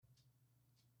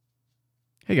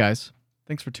Hey guys,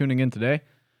 thanks for tuning in today.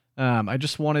 I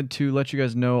just wanted to let you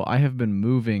guys know I have been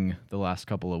moving the last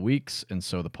couple of weeks, and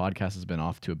so the podcast has been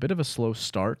off to a bit of a slow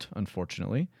start,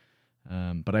 unfortunately.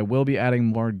 But I will be adding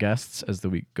more guests as the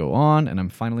week go on, and I'm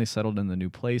finally settled in the new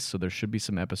place, so there should be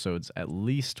some episodes at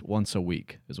least once a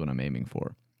week is what I'm aiming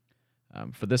for.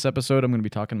 For this episode, I'm going to be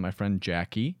talking to my friend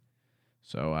Jackie,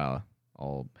 so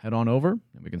I'll head on over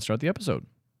and we can start the episode.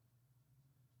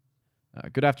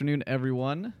 Good afternoon,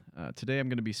 everyone. Today I'm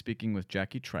going to be speaking with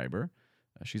Jackie Treiber.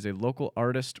 She's a local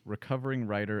artist, recovering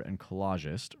writer, and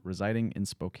collagist residing in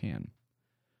Spokane.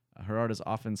 Her art is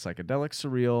often psychedelic,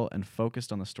 surreal, and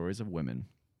focused on the stories of women.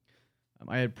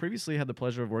 I had previously had the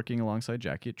pleasure of working alongside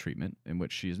Jackie at Treatment, in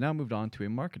which she has now moved on to a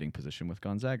marketing position with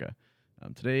Gonzaga.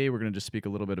 Today we're going to just speak a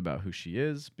little bit about who she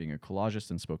is, being a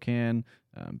collagist in Spokane,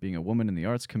 being a woman in the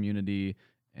arts community,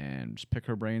 and just pick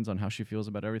her brains on how she feels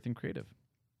about everything creative.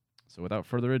 So without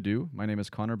further ado, my name is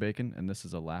Connor Bacon, and this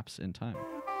is A Lapse in Time.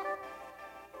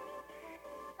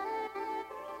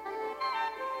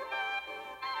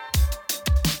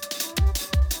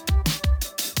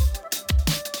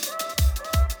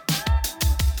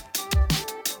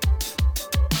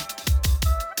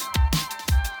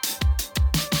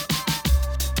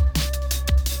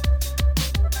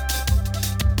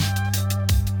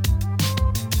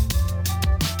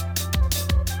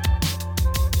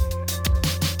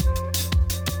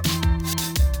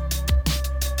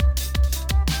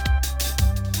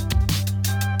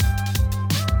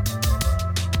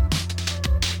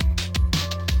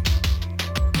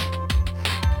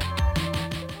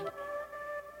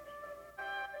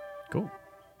 Cool.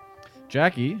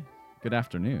 Jackie, good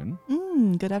afternoon.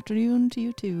 Good afternoon to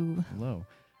you too. Hello.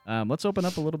 Let's open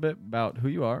up a little bit about who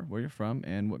you are, where you're from,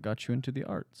 and what got you into the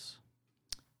arts.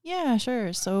 Yeah,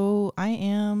 sure. So I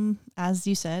am, as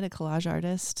you said, a collage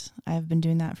artist. I've been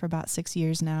doing that for about 6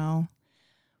 years now.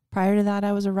 Prior to that,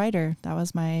 I was a writer. That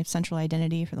was my central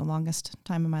identity for the longest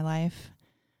time of my life.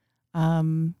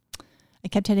 I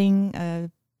kept hitting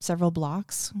several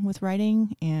blocks with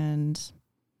writing, and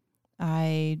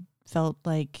I felt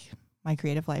like my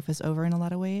creative life was over in a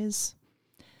lot of ways.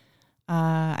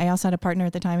 I also had a partner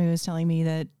at the time who was telling me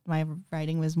that my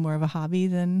writing was more of a hobby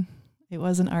than it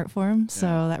was an art form. Yeah.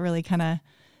 So that really kind of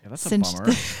cinched a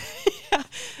bummer.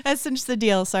 That cinched the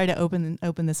deal. Sorry to open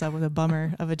this up with a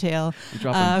bummer of a tale. You're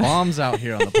dropping bombs out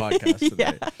here on the podcast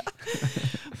today.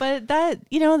 But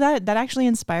that actually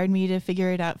inspired me to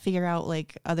figure out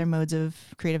like other modes of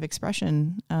creative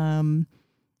expression.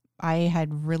 I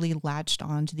had really latched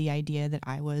on to the idea that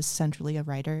I was centrally a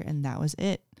writer, and that was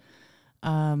it.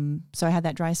 So I had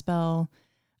that dry spell.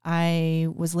 I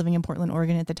was living in Portland,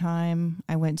 Oregon at the time.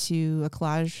 I went to a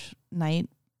collage night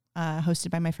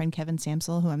hosted by my friend Kevin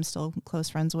Samsel, who I'm still close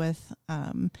friends with.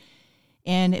 And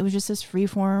it was just this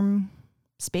free-form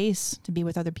space to be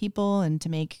with other people and to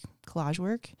make collage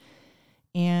work.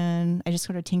 And I just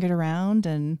sort of tinkered around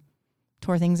and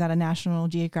tore things out of National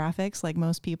Geographics like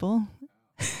most people.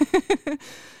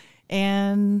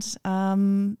 And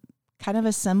kind of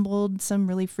assembled some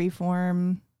really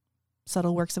freeform,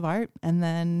 subtle works of art. And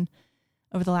then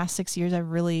over the last 6 years, I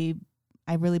really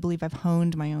believe I've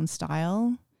honed my own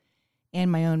style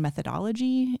and my own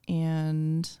methodology.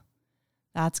 And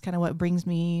that's kind of what brings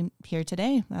me here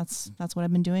today. That's what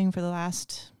I've been doing for the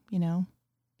last,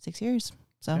 6 years.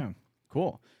 So yeah,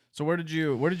 cool. So where did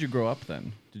you grow up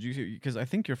then? Because I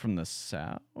think you're from the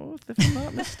South, if I'm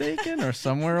not mistaken, or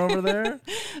somewhere over there.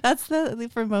 That's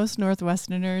for most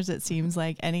Northwesterners, it seems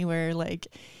like anywhere like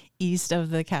east of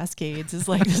the Cascades is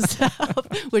like the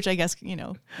South, which I guess,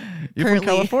 You're from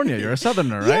California. You're a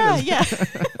Southerner, right? Yeah.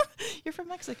 You're from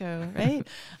Mexico, right?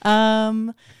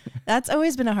 That's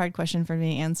always been a hard question for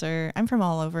me to answer. I'm from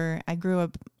all over. I grew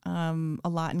up a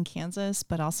lot in Kansas,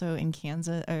 but also in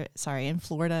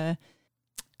Florida.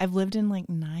 I've lived in like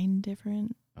 9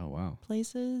 different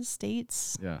places,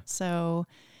 states. Yeah. So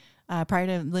prior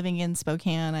to living in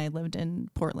Spokane, I lived in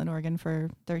Portland, Oregon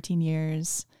for 13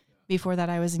 years. Before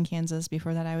that, I was in Kansas.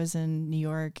 Before that, I was in New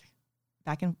York,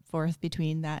 back and forth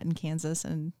between that and Kansas.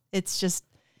 And it's just...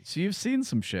 So you've seen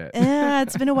some shit. Yeah,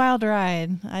 it's been a wild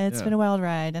ride. Been a wild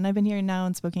ride. And I've been here now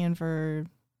in Spokane for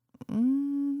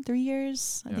 3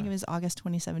 years. I think it was August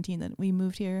 2017 that we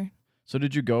moved here. So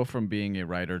did you go from being a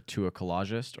writer to a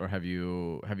collagist, or have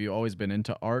you always been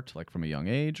into art, like from a young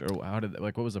age, or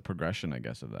what was the progression, I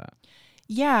guess, of that?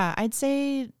 Yeah, I'd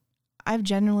say I've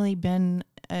generally been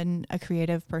a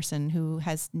creative person who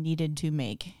has needed to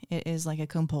make. It is like a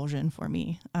compulsion for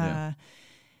me.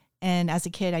 And as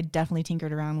a kid, I definitely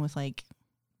tinkered around with like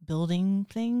building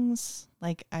things.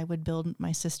 Like I would build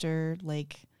my sister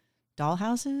like doll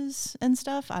houses and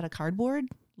stuff out of cardboard.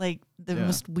 like the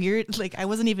most weird, like I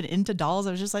wasn't even into dolls.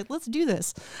 I was just like, let's do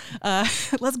this.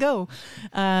 Let's go.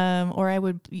 Or I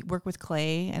would work with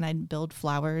clay and I'd build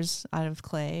flowers out of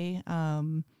clay.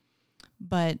 And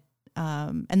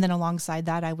then alongside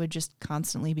that, I would just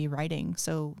constantly be writing.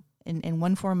 So in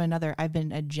one form or another, I've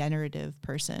been a generative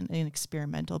person, an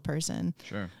experimental person.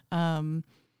 Sure. And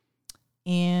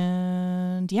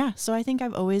yeah, so I think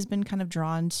I've always been kind of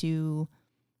drawn to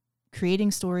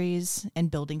creating stories and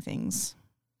building things.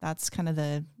 That's kind of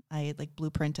the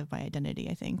blueprint of my identity,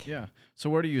 I think. Yeah. So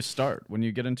where do you start when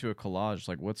you get into a collage?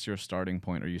 Like, what's your starting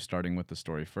point? Are you starting with the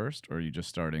story first, or are you just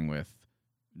starting with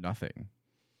nothing?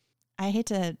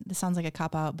 This sounds like a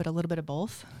cop-out, but a little bit of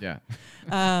both. Yeah.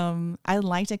 I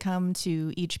like to come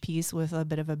to each piece with a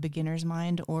bit of a beginner's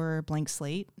mind or blank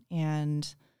slate,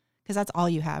 and because that's all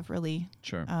you have, really.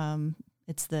 Sure.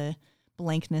 It's the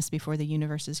blankness before the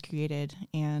universe is created.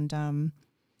 And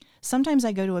sometimes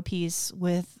I go to a piece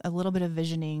with a little bit of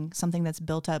visioning, something that's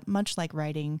built up, much like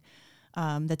writing,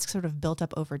 that's sort of built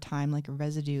up over time, like a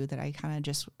residue that I kind of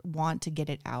just want to get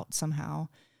it out somehow.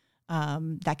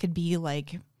 That could be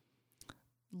like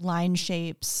line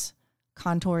shapes,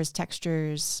 contours,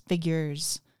 textures,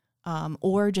 figures,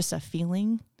 or just a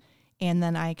feeling. And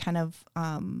then I kind of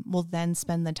will then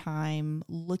spend the time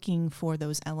looking for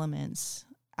those elements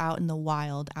out in the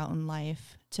wild, out in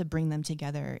life, to bring them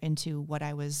together into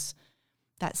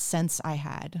that sense I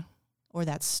had, or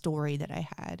that story that I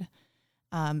had.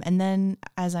 And then,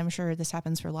 as I'm sure this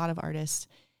happens for a lot of artists,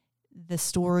 the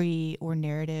story or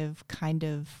narrative kind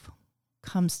of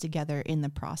comes together in the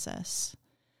process.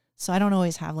 So I don't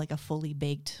always have like a fully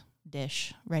baked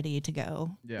dish ready to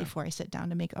go before I sit down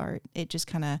to make art. It just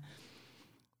kind of,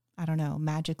 I don't know,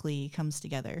 magically comes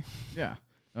together. Yeah.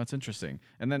 That's interesting.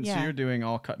 And then, so you're doing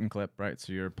all cut and clip, right?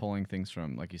 So you're pulling things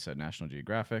from, like you said, National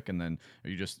Geographic, and then are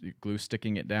you just glue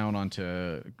sticking it down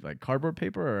onto like cardboard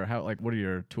paper, or how, like, what are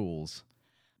your tools?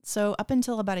 So up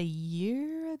until about a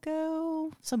year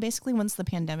ago, so basically once the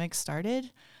pandemic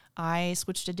started, I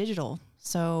switched to digital.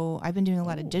 So I've been doing a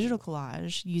lot of digital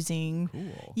collage using,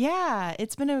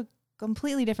 it's been a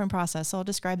completely different process. So I'll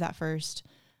describe that first.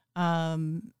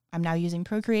 I'm now using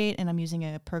Procreate, and I'm using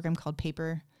a program called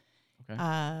Paper.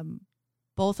 Okay.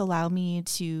 Both allow me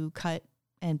to cut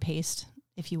and paste,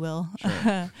 if you will.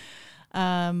 Sure.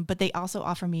 But they also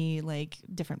offer me like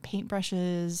different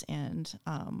paintbrushes and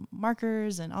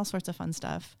markers and all sorts of fun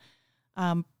stuff.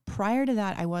 Prior to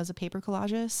that, I was a paper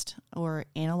collagist, or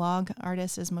analog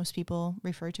artist, as most people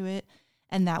refer to it.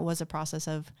 And that was a process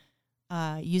of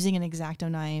using an X-Acto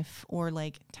knife or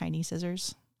like tiny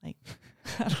scissors, like,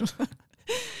 I don't know,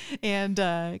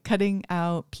 and cutting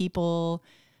out people,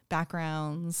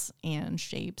 backgrounds, and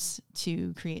shapes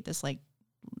to create this like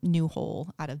new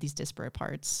whole out of these disparate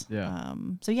parts. Yeah.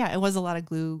 So yeah, it was a lot of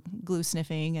glue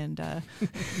sniffing and a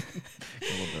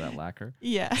little bit of that lacquer.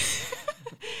 Yeah.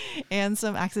 And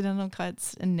some accidental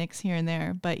cuts and nicks here and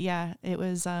there. But yeah, it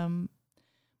was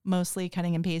mostly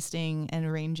cutting and pasting and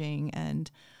arranging.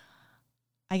 And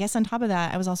I guess on top of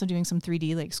that, I was also doing some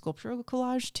 3D like sculptural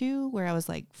collage too, where I was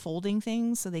like folding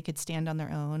things so they could stand on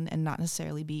their own and not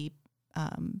necessarily be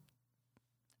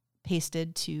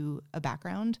pasted to a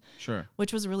background. Sure.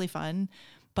 Which was really fun.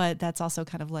 But that's also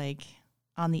kind of like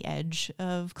on the edge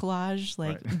of collage,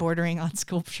 like bordering on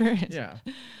sculpture. Yeah.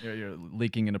 You're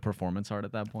leaking into performance art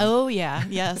at that point. Oh yeah.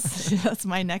 Yes. That's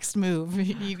my next move.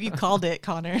 You called it,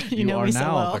 Connor. You know are me now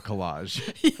so well. The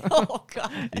collage. Oh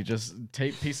God. You just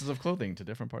tape pieces of clothing to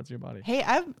different parts of your body. Hey,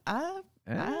 I've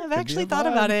actually thought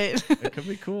about it. It could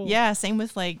be cool. Yeah. Same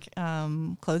with like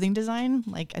clothing design.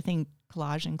 Like I think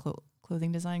collage and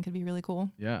clothing design could be really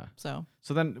cool. Yeah. So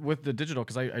then with the digital,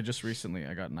 because I just recently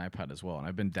I got an iPad as well, and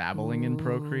I've been dabbling in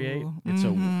Procreate.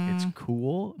 It's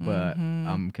cool, but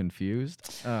I'm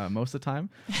confused most of the time.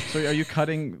 So are you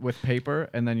cutting with paper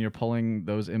and then you're pulling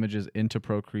those images into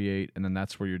Procreate, and then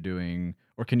that's where you're doing,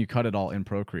 or can you cut it all in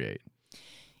Procreate?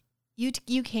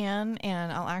 You can,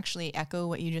 and I'll actually echo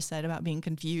what you just said about being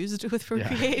confused with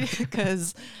Procreate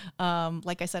because,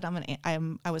 like I said,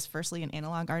 I was firstly an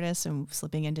analog artist, and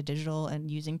slipping into digital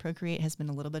and using Procreate has been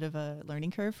a little bit of a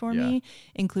learning curve for me,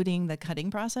 including the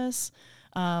cutting process.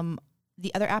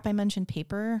 The other app I mentioned,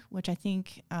 Paper, which I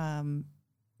think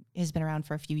has been around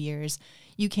for a few years,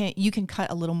 you can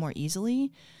cut a little more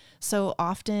easily. So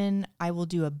often I will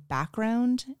do a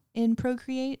background in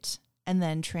Procreate and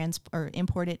then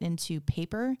import it into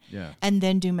Paper, and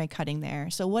then do my cutting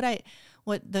there. So what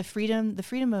the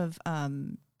freedom of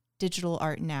digital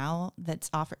art now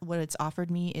what it's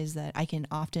offered me is that I can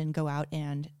often go out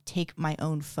and take my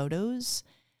own photos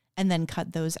and then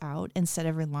cut those out instead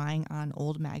of relying on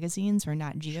old magazines or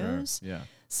Nat Geos. Sure. Yeah.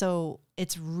 So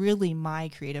it's really my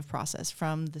creative process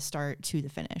from the start to the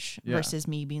finish versus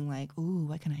me being like, ooh,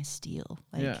 what can I steal?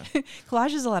 Like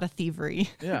collage is a lot of thievery.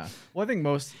 Yeah. Well, I think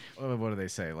most, what do they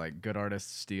say? Like good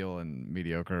artists steal and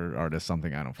mediocre artists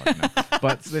something. I don't fucking know.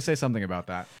 But they say something about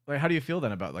that. Like, how do you feel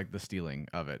then about like the stealing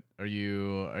of it? Have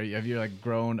you like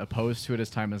grown opposed to it as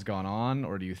time has gone on?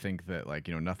 Or do you think that like,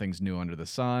 nothing's new under the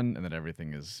sun and that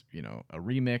everything is, a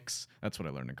remix? That's what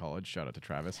I learned in college. Shout out to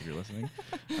Travis if you're listening.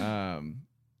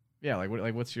 Yeah,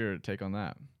 what's your take on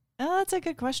that? Oh, that's a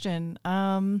good question.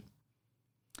 I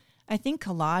think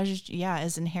collage,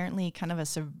 is inherently kind of a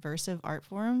subversive art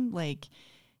form. Like,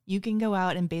 you can go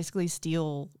out and basically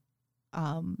steal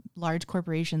large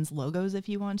corporations' logos if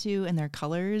you want to, and their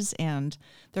colors and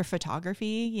their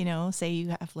photography. Say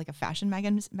you have like a fashion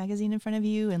magazine in front of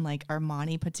you, and like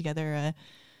Armani put together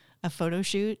a photo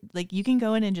shoot. Like, you can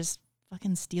go in and just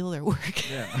fucking steal their work.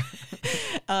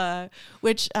 Yeah.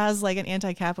 Which as like an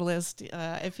anti-capitalist,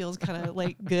 it feels kind of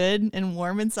like good and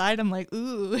warm inside. I'm like,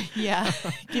 ooh, yeah,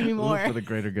 give me more. Ooh, for the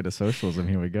greater good of socialism,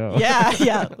 here we go.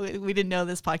 Yeah. We didn't know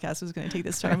this podcast was going to take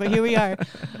this turn, but here we are.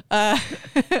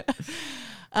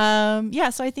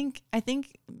 So I think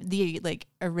the like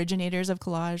originators of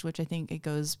collage, which I think it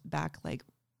goes back like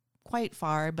quite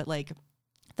far, but like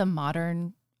the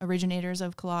modern originators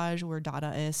of collage were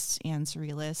Dadaists and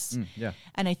Surrealists.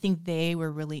 And I think they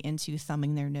were really into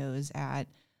thumbing their nose at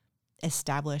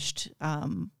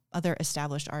other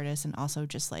established artists, and also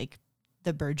just like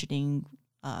the burgeoning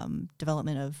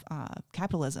development of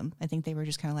capitalism. I think they were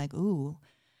just kind of like, ooh,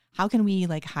 how can we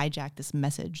like hijack this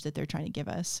message that they're trying to give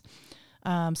us?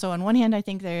 So on one hand, I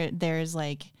think there's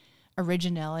like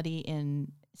originality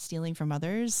in stealing from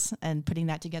others and putting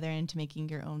that together into making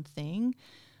your own thing.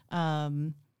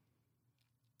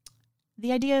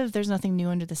 The idea of there's nothing new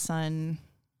under the sun,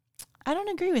 I don't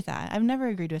agree with that. I've never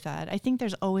agreed with that. I think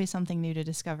there's always something new to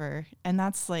discover, and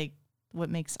that's like what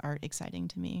makes art exciting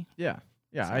to me. Yeah,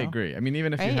 I agree. I mean,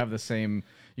 even if you have the same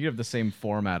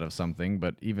format of something,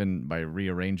 but even by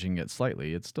rearranging it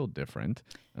slightly, it's still different,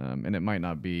 and it might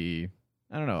not be.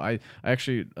 I don't know. I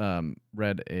actually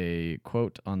read a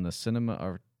quote on the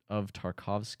Cinema of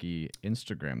Tarkovsky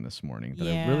Instagram this morning that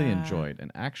I really enjoyed,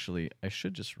 and actually I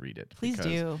should just read it. Please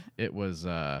do. It was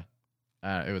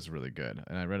really good,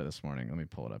 and I read it this morning. Let me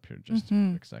pull it up here just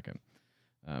a quick second.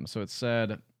 So it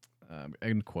said,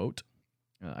 end quote,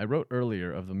 I wrote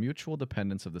earlier of the mutual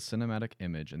dependence of the cinematic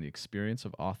image and the experience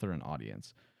of author and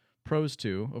audience. Prose,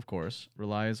 too, of course,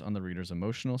 relies on the reader's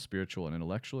emotional, spiritual, and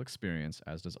intellectual experience,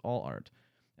 as does all art.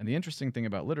 And the interesting thing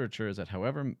about literature is that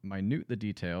however minute the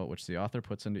detail which the author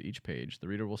puts into each page, the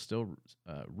reader will still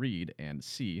read and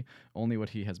see only what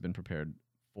he has been prepared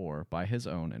for by his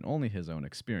own and only his own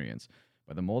experience,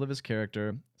 by the mold of his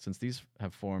character, since these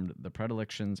have formed the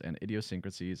predilections and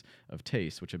idiosyncrasies of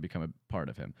taste which have become a part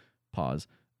of him. Pause.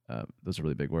 Those are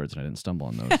really big words, and I didn't stumble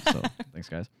on those, so thanks,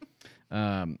 guys.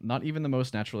 Not even the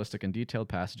most naturalistic and detailed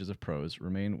passages of prose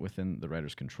remain within the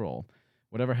writer's control.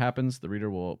 Whatever happens, the reader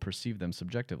will perceive them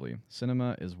subjectively.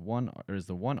 Cinema is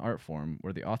the one art form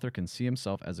where the author can see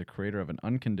himself as a creator of an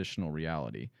unconditional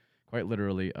reality, quite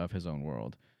literally of his own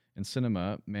world. In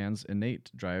cinema, man's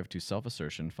innate drive to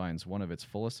self-assertion finds one of its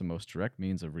fullest and most direct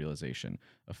means of realization.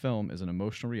 A film is an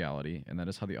emotional reality, and that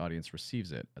is how the audience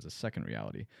receives it, as a second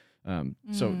reality.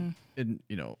 So,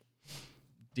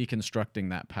 deconstructing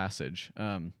that passage,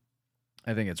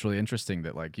 I think it's really interesting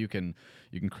that like you can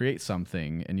create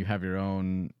something and you have your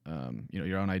own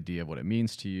your own idea of what it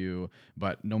means to you,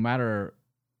 but no matter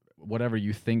whatever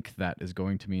you think that is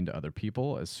going to mean to other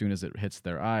people, as soon as it hits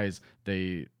their eyes,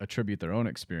 they attribute their own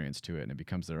experience to it and it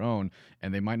becomes their own,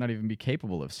 and they might not even be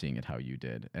capable of seeing it how you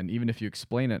did. And even if you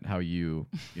explain it how you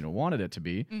wanted it to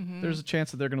be, there's a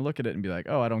chance that they're going to look at it and be like,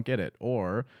 oh, I don't get it.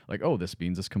 Or like, oh, this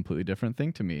means this completely different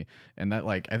thing to me. And that,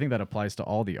 like, I think that applies to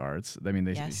all the arts. I mean,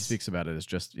 he speaks about it as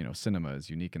just, cinema is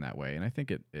unique in that way. And I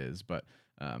think it is, but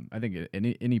I think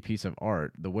any piece of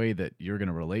art, the way that you're going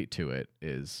to relate to it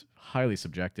is highly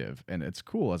subjective, and it's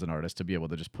cool as an artist to be able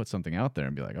to just put something out there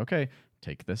and be like, okay,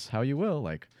 take this how you will.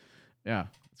 Like, yeah,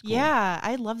 it's cool. Yeah,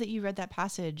 I love that you read that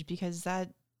passage, because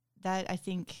that I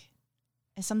think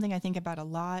is something I think about a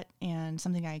lot, and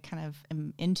something I kind of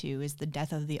am into is the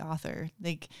death of the author.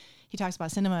 Like, he talks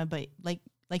about cinema, but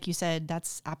like you said,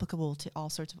 that's applicable to all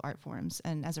sorts of art forms.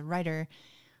 And as a writer,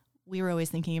 we were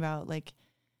always thinking about like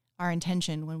our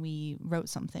intention when we wrote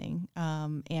something.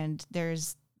 And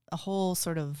there's a whole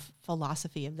sort of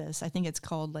philosophy of this. I think it's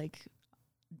called like,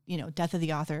 death of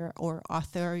the author, or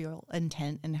authorial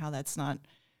intent, and how that's not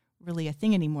really a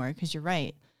thing anymore. Because you're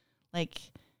right. Like,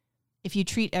 if you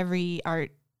treat every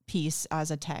art piece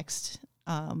as a text,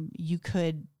 you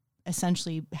could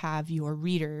essentially have your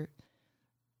reader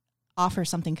offer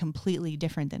something completely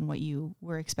different than what you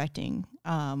were expecting.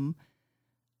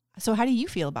 So how do you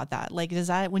feel about that? Like, does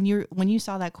that, when you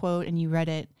saw that quote and you read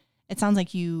it, it sounds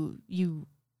like you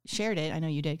shared it. I know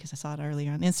you did because I saw it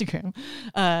earlier on Instagram,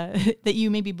 that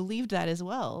you maybe believed that as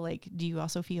well. Like, do you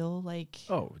also feel like?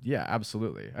 Oh yeah,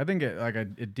 absolutely. I think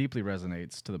it deeply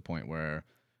resonates to the point where,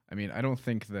 I mean, I don't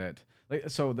think that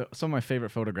some of my favorite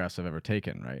photographs I've ever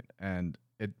taken, right? And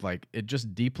it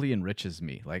just deeply enriches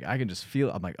me. Like I can just feel,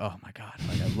 I'm like, oh my God,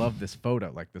 like I love this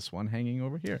photo, like this one hanging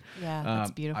over here. Yeah, that's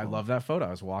beautiful. I love that photo.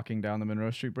 I was walking down the Monroe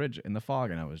Street Bridge in the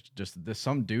fog, and I was just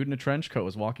some dude in a trench coat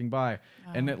was walking by,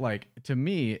 and it like to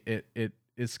me it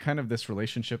is kind of this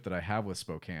relationship that I have with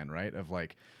Spokane, right? Of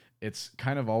like, it's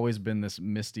kind of always been this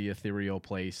misty, ethereal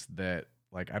place that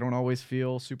like I don't always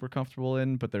feel super comfortable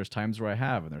in, but there's times where I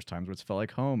have, and there's times where it's felt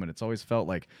like home, and it's always felt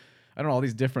like, I don't know, all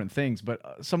these different things, but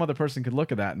some other person could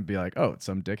look at that and be like, oh, it's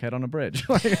some dickhead on a bridge.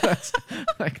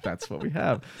 That's what we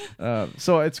have.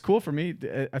 So it's cool for me.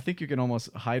 I think you can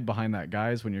almost hide behind that,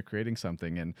 guys, when you're creating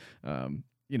something. And,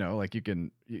 like you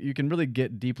can really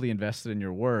get deeply invested in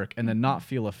your work and then not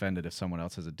feel offended if someone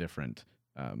else has a different,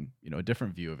 a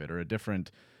different view of it or a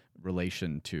different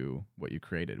relation to what you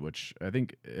created, which I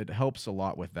think it helps a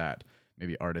lot with that.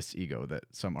 Maybe artist's ego, that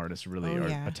some artists really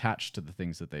are attached to the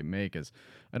things that they make. Is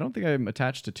I don't think I'm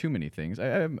attached to too many things.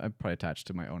 I'm probably attached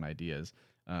to my own ideas.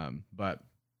 But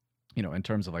in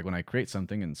terms of like when I create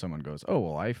something and someone goes, oh,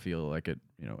 well, I feel like it,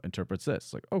 interprets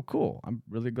this. Like, oh, cool. I'm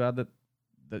really glad that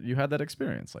you had that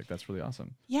experience. Like, that's really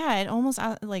awesome. Yeah. It almost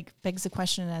like begs the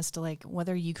question as to like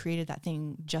whether you created that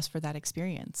thing just for that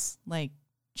experience, like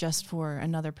just for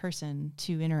another person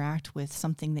to interact with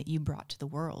something that you brought to the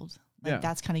world. Like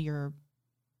that's kind of your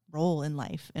role in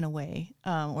life in a way,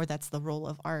 or that's the role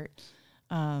of art.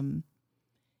 I've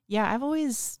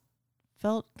always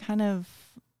felt kind of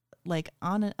like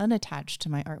unattached to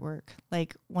my artwork.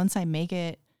 Like once I make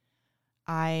it,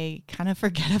 I kind of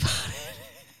forget about it.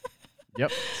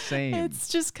 Yep, same. It's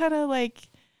just kind of like,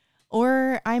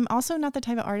 or I'm also not the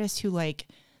type of artist who like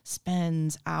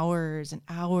spends hours and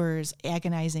hours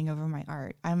agonizing over my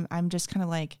art. I'm just kind of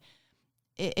like,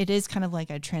 it is kind of like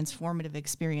a transformative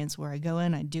experience where I go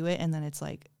in, I do it, and then it's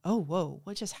like, oh, whoa,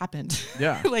 what just happened?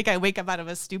 Yeah. Like I wake up out of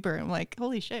a stupor. I'm like,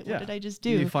 holy shit, what did I just do?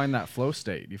 You find that flow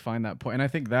state. You find that point. And I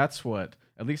think that's what,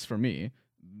 at least for me,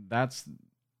 that's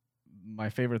my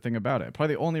favorite thing about it.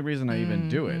 Probably the only reason I even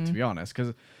do it, to be honest.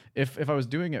 Because if I was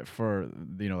doing it for,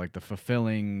 like the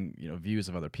fulfilling, views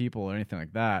of other people or anything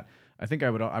like that, I think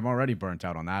I'm already burnt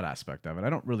out on that aspect of it.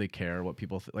 I don't really care what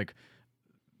people like.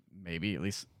 Maybe at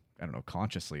least, I don't know,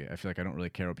 consciously, I feel like I don't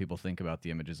really care what people think about the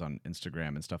images on Instagram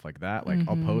and stuff like that. Like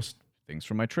I'll post things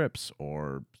from my trips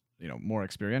or, more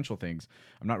experiential things.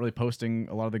 I'm not really posting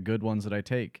a lot of the good ones that I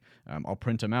take. I'll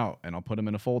print them out and I'll put them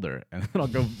in a folder and then I'll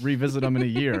go revisit them in a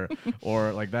year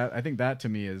or like that. I think that to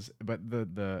me is, but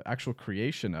the actual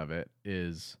creation of it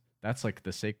is, that's like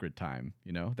the sacred time,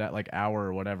 that like hour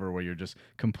or whatever, where you're just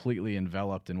completely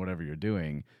enveloped in whatever you're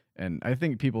doing. And I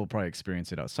think people probably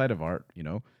experience it outside of art,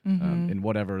 in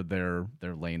whatever their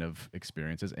lane of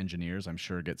experiences. Engineers, I'm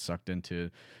sure, get sucked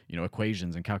into,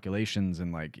 equations and calculations,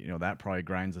 and like, that probably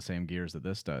grinds the same gears that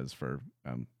this does for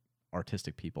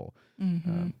artistic people.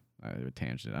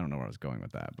 Tangent. I don't know where I was going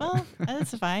with that. But. Well,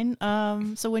 that's fine.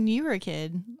 So when you were a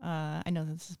kid, I know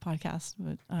this is a podcast,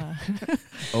 but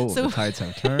the tides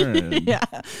have turned. Yeah,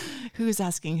 who's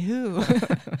asking who?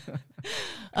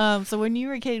 So when you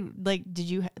were a kid, like, did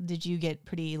you get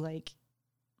pretty like?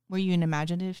 Were you an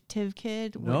imaginative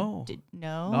kid? No,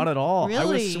 no, not at all.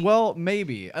 Really?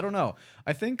 Maybe, I don't know.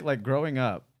 I think like growing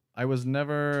up, I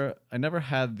never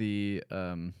had the.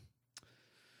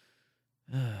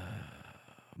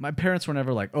 My parents were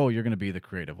never like, oh, you're going to be the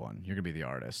creative one. You're going to be the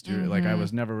artist. Like, I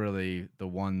was never really the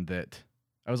one that,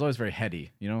 I was always very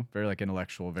heady, very like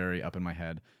intellectual, very up in my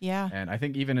head. Yeah. And I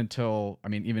think even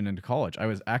into college, I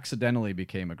was accidentally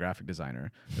became a graphic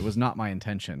designer. It was not my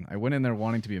intention. I went in there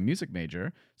wanting to be a music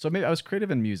major. So maybe I was creative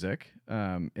in music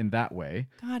in that way.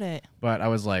 Got it. But I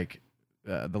was like,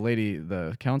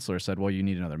 the counselor said, well, you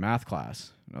need another math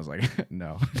class. And I was like,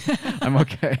 no, I'm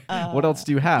okay. What else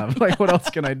do you have? Like, what else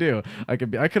can I do? I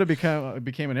could have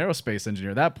became an aerospace engineer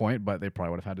at that point, but they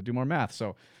probably would have had to do more math.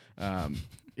 So,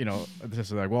 this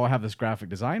is like, well, I have this graphic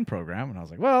design program. And I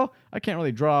was like, well, I can't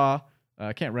really draw.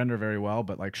 I can't render very well,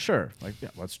 but like, sure. Like, yeah,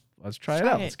 let's try it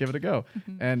out. Let's give it a go.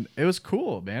 And it was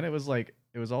cool, man. It was like,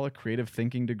 it was all a creative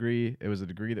thinking degree. It was a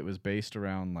degree that was based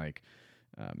around like,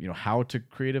 how to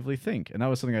creatively think. And that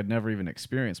was something I'd never even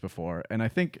experienced before. And I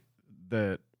think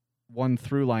that one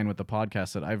through line with the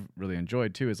podcast that I've really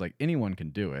enjoyed too is like anyone can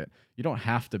do it. You don't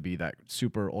have to be that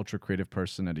super ultra creative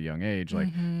person at a young age. Like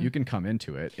you can come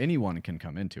into it. Anyone can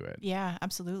come into it. Yeah,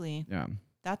 absolutely. Yeah.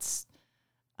 That's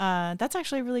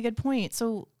actually a really good point.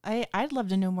 So I'd love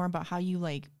to know more about how you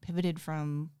like pivoted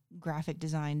from graphic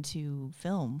design to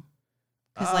film.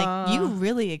 Because like you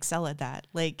really excel at that.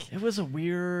 Like it was a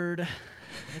weird.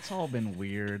 It's all been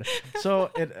weird.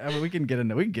 So we can get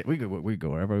into we go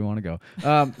wherever we want to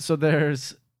go. So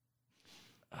there's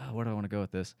where do I want to go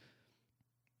with this?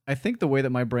 I think the way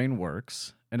that my brain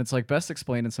works, and it's like best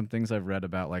explained in some things I've read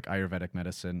about like Ayurvedic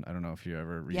medicine. I don't know if you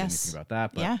ever read anything about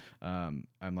that, but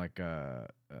I'm like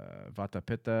Vata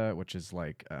Pitta, which is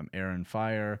like air and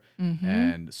fire,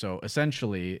 and so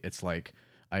essentially it's like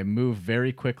I move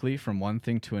very quickly from one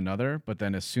thing to another, but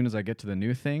then as soon as I get to the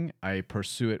new thing, I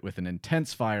pursue it with an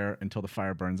intense fire until the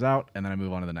fire burns out, and then I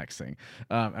move on to the next thing.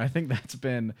 And I think that's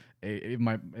been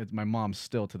my mom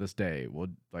still to this day will,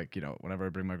 like, you know, whenever I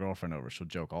bring my girlfriend over, she'll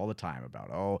joke all the time about,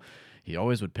 oh, he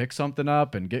always would pick something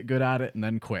up and get good at it and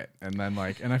then quit. And then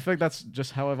like, and I feel like that's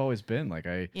just how I've always been. Like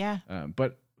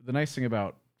but the nice thing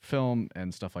about film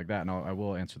and stuff like that, and I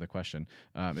will answer the question,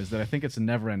 is that I think it's a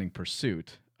never-ending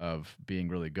pursuit of being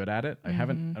really good at it. I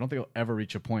don't think I'll ever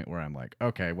reach a point where I'm like,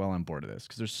 okay, well, I'm bored of this,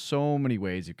 because there's so many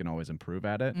ways you can always improve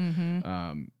at it.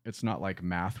 It's not like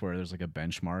math where there's like a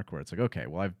benchmark where it's like, okay,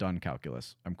 well, I've done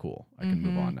calculus, I'm cool, I can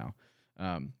move on now.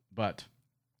 But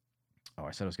I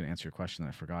said I was going to answer your question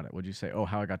and I forgot it. What'd you say? Oh,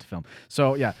 how I got to film.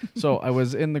 So yeah, so I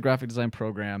was in the graphic design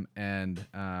program, and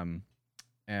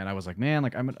I was like, man,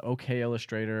 like I'm an okay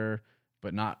illustrator,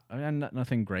 but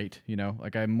nothing great, you know,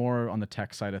 like I'm more on the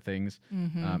tech side of things.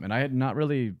 And I had not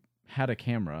really had a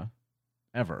camera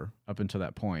ever up until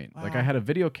that point. Wow. Like I had a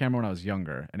video camera when I was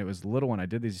younger, and it was the little one. I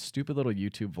did these stupid little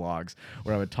YouTube vlogs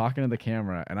where I would talk into the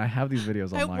camera, and I have these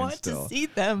videos online. I want to see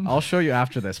them. I'll show you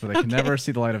after this, but they can never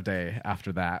see the light of day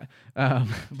after that.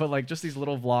 But like just these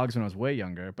little vlogs when I was way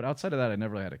younger. But outside of that, I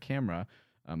never really had a camera.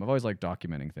 I've always liked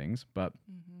documenting things, but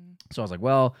so I was like,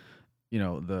 well, you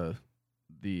know, the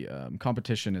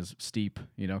competition is steep,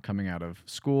 you know, coming out of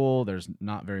school. There's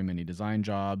not very many design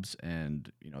jobs,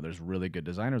 and, you know, there's really good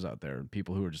designers out there,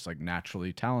 people who are just like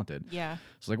naturally talented. Yeah.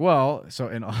 So like, well, so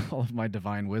in all of my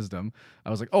divine wisdom, I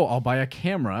was like, oh, I'll buy a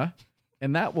camera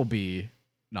and that will be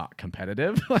not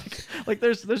competitive. like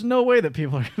there's no way that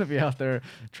people are going to be out there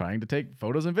trying to take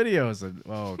photos and videos. And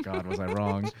oh God, was I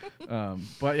wrong?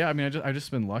 But yeah, I mean, I've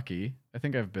just been lucky. I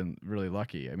think I've been really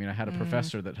lucky. I mean, I had a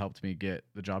professor that helped me get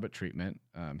the job at treatment.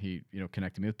 He, you know,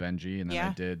 connected me with Benji, and then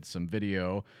I did some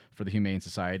video for the Humane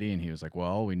Society, and he was like,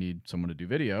 well, we need someone to do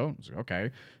video. I was like,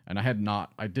 okay. And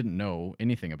I didn't know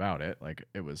anything about it. Like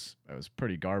I was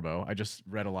pretty garbo. I just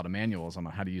read a lot of manuals on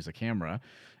how to use a camera.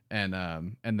 And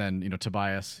then, you know,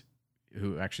 Tobias,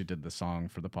 who actually did the song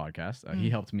for the podcast, he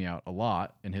helped me out a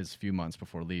lot in his few months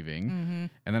before leaving.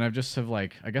 And then I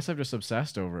guess I've just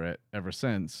obsessed over it ever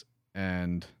since.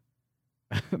 And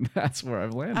that's where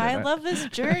I've landed. I love this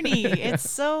journey. It's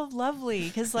so lovely.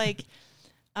 Cause like,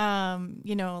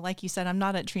 you know, like you said, I'm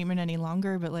not at treatment any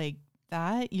longer, but like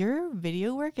your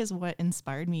video work is what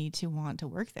inspired me to want to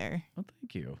work there. Well,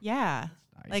 thank you. Yeah.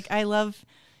 Nice. Like I love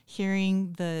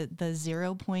hearing the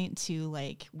 0 point to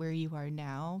like where you are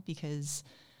now, because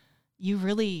you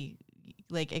really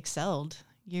like excelled.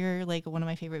 You're like one of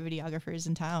my favorite videographers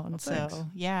in town. Well, so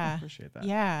yeah, I appreciate that.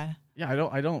 Yeah.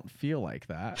 I don't feel like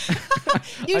that.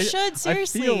 You should,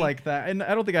 seriously. I feel like that, and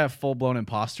I don't think I have full blown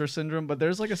imposter syndrome, but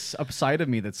there's like a side of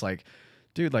me that's like,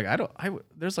 dude, like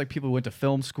there's like people who went to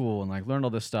film school and like learned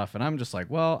all this stuff, and I'm just like,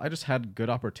 well, I just had good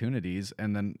opportunities,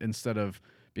 and then instead of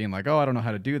being like, oh, I don't know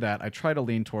how to do that, I try to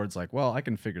lean towards like, well, I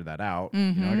can figure that out.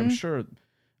 You know, like I'm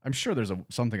sure there's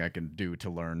something I can do to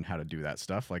learn how to do that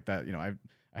stuff like that. You know,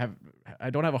 I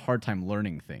don't have a hard time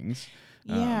learning things.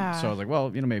 Yeah. So I was like,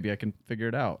 well, you know, maybe I can figure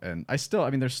it out. And there's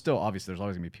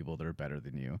always gonna be people that are better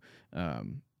than you.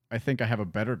 I think I have a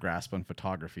better grasp on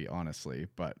photography, honestly,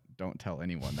 but don't tell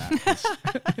anyone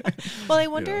that. Well, I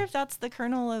wonder if that's the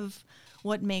kernel of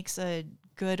what makes a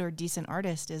good or decent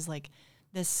artist, is like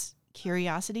this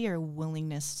curiosity or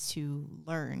willingness to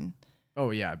learn.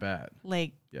 Oh yeah, I bet.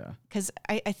 Like, yeah, because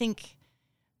I think,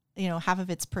 you know, half of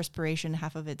it's perspiration,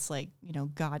 half of it's like, you know,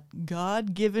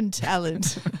 God-given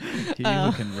talent. He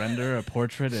who can render a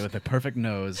portrait with a perfect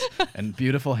nose and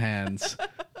beautiful hands.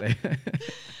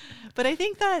 But I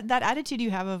think that attitude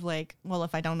you have of like, well,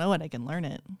 if I don't know it, I can learn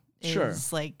it,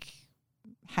 is like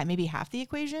maybe half the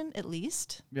equation at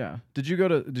least. Yeah. Did you go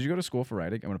to school for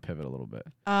writing? I'm going to pivot a little bit.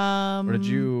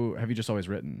 Or have you just always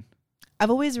written? I've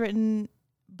always written,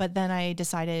 but then I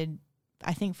decided,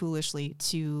 I think foolishly,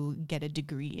 to get a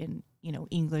degree in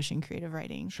English and creative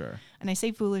writing. Sure. And I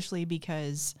say foolishly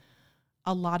because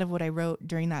a lot of what I wrote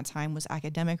during that time was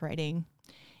academic writing.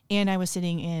 And I was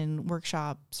sitting in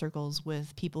workshop circles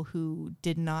with people who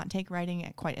did not take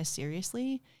writing quite as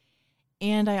seriously.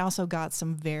 And I also got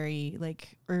some very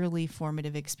early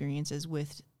formative experiences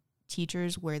with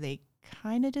teachers where they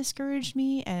kind of discouraged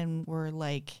me and were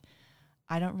like,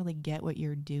 I don't really get what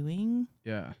you're doing.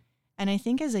 Yeah. And I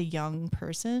think as a young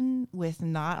person with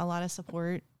not a lot of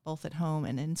support, both at home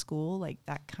and in school,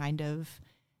 that kind of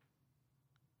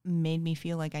made me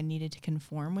feel like I needed to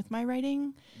conform with my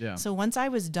writing. Yeah. So once I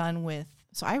was done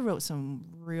so I wrote some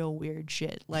real weird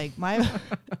shit. My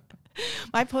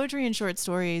my poetry and short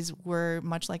stories were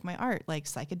much like my art,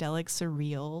 psychedelic,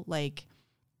 surreal,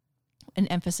 an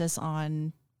emphasis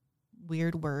on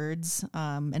weird words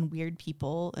and weird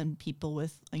people and people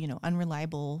with,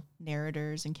 unreliable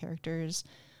narrators and characters.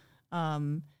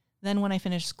 Then when I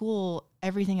finished school,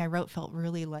 everything I wrote felt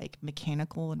really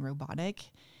mechanical and robotic.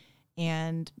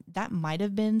 And that might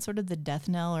have been sort of the death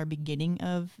knell or beginning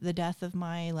of the death of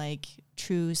my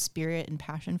true spirit and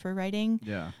passion for writing.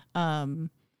 Yeah.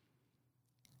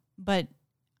 But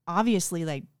obviously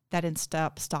that didn't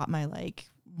stop my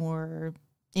more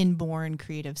inborn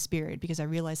creative spirit, because I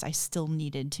realized I still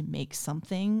needed to make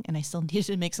something, and I still needed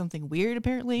to make something weird,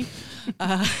 apparently.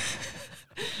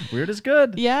 Weird is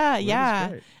good. Yeah, Weird yeah. is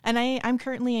great. And I'm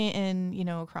currently in,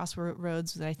 a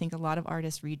crossroads that I think a lot of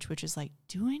artists reach, which is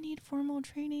do I need formal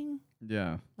training?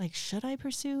 Yeah. Should I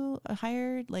pursue a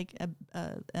higher,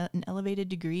 an elevated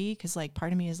degree? Because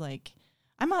part of me is I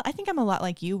think I'm a lot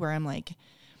like you, where I'm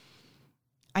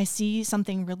I see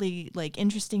something really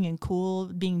interesting and cool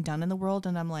being done in the world,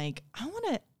 and I'm I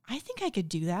think I could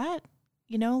do that.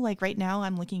 Right now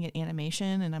I'm looking at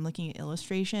animation and I'm looking at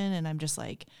illustration, and I'm just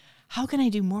how can I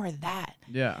do more of that?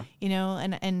 Yeah.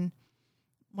 And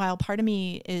while part of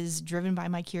me is driven by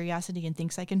my curiosity and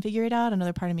thinks I can figure it out,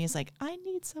 another part of me is I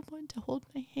need someone to hold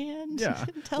my hand. Yeah.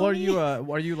 And tell Well, me.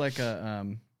 are you like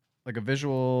a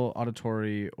visual,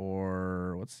 auditory,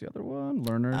 or what's the other one?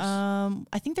 Learners?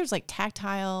 I think there's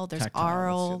tactile, there's Tactile, that's the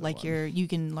aural, other one. you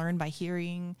can learn by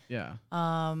hearing. Yeah.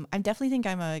 I definitely think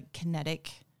I'm a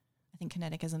kinetic. I think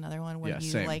kinetic is another one where Yeah,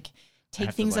 you same. take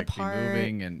Have things to, be apart.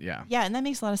 moving and yeah. Yeah, and that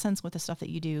makes a lot of sense with the stuff that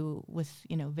you do with,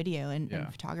 video and Yeah.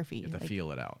 photography. You have to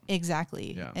feel it out.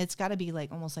 Exactly. Yeah. It's got to be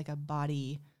almost a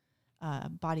body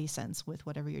sense with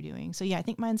whatever you're doing. So yeah, I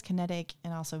think mine's kinetic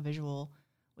and also visual,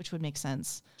 which would make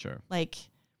sense. Sure.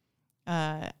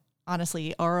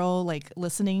 Honestly, oral,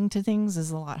 listening to things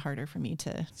is a lot harder for me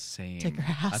to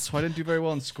grasp. That's why I didn't do very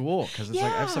well in school, because it's I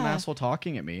have some Yeah. asshole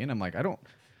talking at me, and I'm I don't.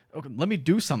 Okay, let me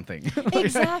do something.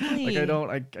 Exactly. I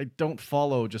don't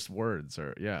follow just words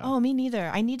or yeah. Oh, me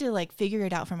neither. I need to figure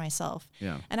it out for myself.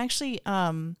 Yeah. And actually,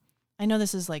 I know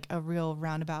this is a real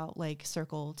roundabout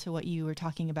circle to what you were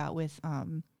talking about with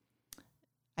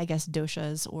I guess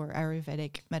doshas or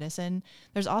Ayurvedic medicine.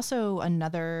 There's also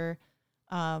another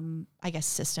I guess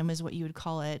system is what you would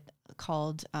call it,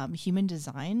 called human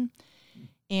design.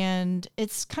 And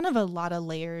it's kind of a lot of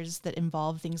layers that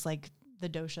involve things like the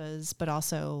doshas, but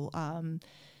also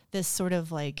this sort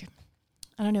of I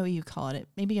don't know what you call it,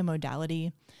 maybe a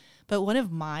modality. But one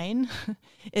of mine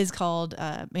is called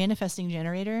manifesting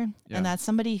generator. Yeah. And that's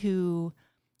somebody who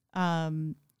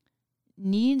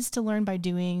needs to learn by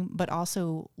doing, but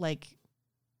also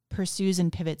pursues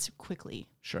and pivots quickly.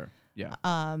 Sure. Yeah.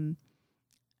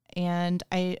 And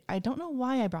I don't know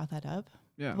why I brought that up.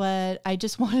 Yeah. But I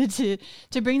just wanted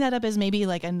to bring that up as maybe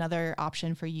another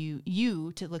option for you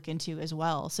to look into as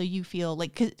well. So you feel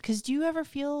cause do you ever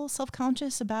feel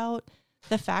self-conscious about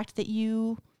the fact that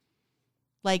you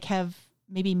have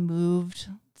maybe moved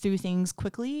through things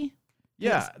quickly?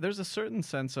 Yeah, there's a certain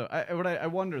sense of I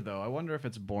wonder though. I wonder if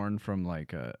it's born from maybe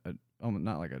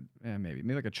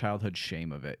a childhood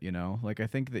shame of it. I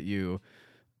think that you,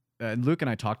 Luke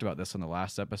and I talked about this on the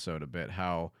last episode a bit.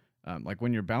 How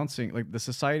when you're bouncing, the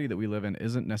society that we live in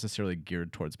isn't necessarily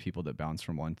geared towards people that bounce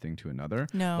from one thing to another.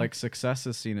 No. Success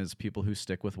is seen as people who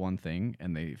stick with one thing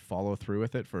and they follow through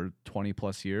with it for 20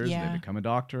 plus years. Yeah. And they become a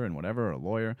doctor and whatever, or a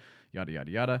lawyer, yada,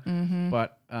 yada, yada. Mm-hmm.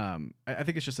 But I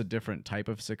think it's just a different type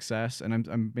of success. And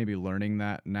I'm maybe learning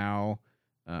that now.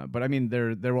 But I mean,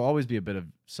 there will always be a bit of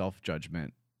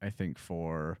self-judgment, I think,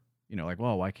 for,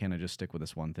 well, why can't I just stick with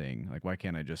this one thing? Why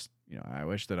can't I just, I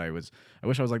wish I was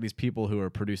like these people who are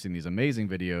producing these amazing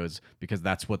videos, because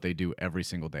that's what they do every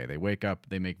single day. They wake up,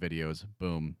 they make videos,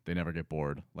 boom, they never get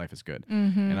bored. Life is good.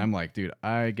 Mm-hmm. And I'm like, dude,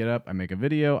 I get up, I make a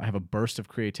video, I have a burst of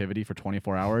creativity for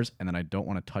 24 hours, and then I don't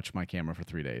want to touch my camera for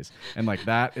 3 days. And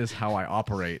that is how I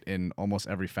operate in almost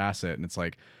every facet. And it's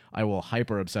I will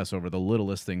hyper obsess over the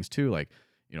littlest things too.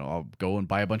 I'll go and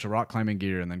buy a bunch of rock climbing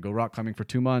gear and then go rock climbing for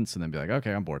 2 months and then be like,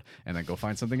 okay, I'm bored. And then go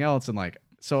find something else. And like,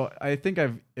 so I think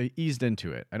I've eased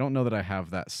into it. I don't know that I have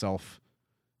that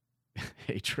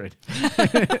hatred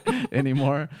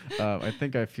anymore. I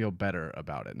think I feel better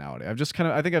about it nowadays.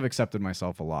 I think I've accepted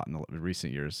myself a lot in the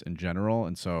recent years in general.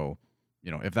 And so,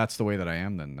 if that's the way that I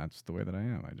am, then that's the way that I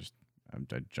am. I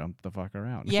jump the fuck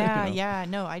around. Yeah. Yeah.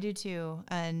 No, I do too.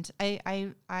 And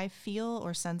I feel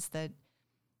or sense that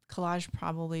collage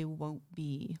probably won't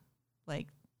be like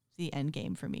the end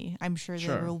game for me. I'm sure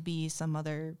there will be some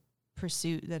other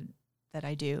pursuit that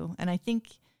I do. And I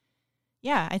think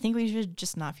we should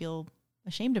just not feel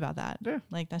ashamed about that. Yeah.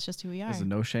 Like, that's just who we are. It's a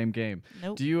no shame game.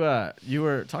 Nope. Do you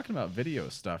were talking about video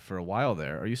stuff for a while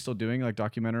there. Are you still doing like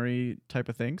documentary type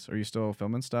of things? Are you still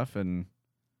filming stuff? And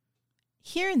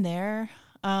here and there,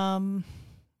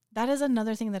 that is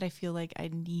another thing that I feel like I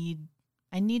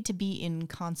need to be in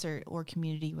concert or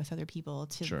community with other people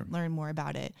to learn more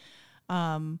about it.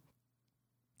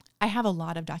 I have a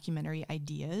lot of documentary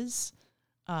ideas,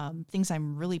 things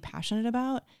I'm really passionate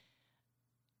about.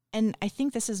 And I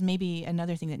think this is maybe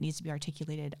another thing that needs to be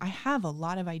articulated. I have a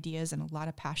lot of ideas and a lot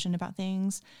of passion about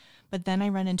things, but then I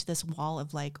run into this wall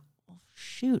of like, oh,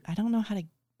 shoot, I don't know how to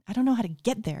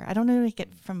get there. I don't know how to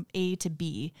get from A to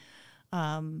B.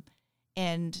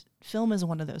 And film is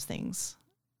one of those things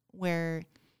where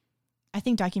I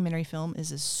think documentary film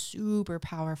is a super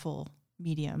powerful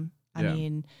medium. I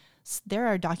mean, there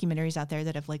are documentaries out there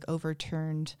that have like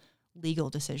overturned legal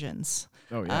decisions.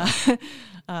 Oh yeah.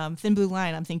 Thin Blue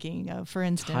Line, I'm thinking of, for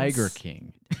instance. Tiger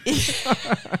King.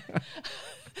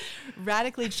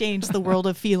 Radically changed the world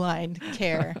of feline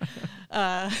care.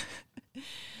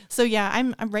 So yeah,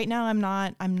 I'm right now I'm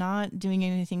not doing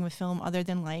anything with film other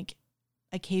than like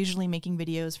occasionally making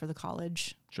videos for the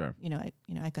college. Sure.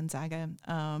 At Gonzaga.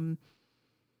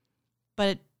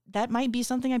 But that might be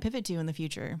something I pivot to in the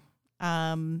future.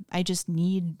 I just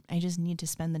need to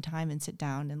spend the time and sit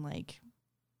down and like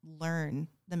learn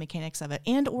the mechanics of it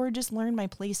or just learn my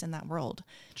place in that world.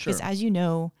 Sure. Because as you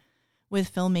know,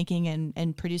 with filmmaking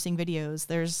and producing videos,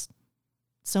 there's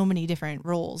so many different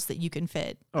roles that you can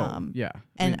fit. Yeah.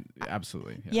 And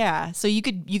absolutely. Yeah. So you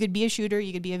could be a shooter,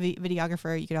 you could be a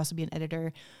videographer, you could also be an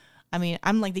editor. I mean,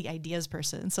 I'm like the ideas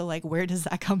person. So like, where does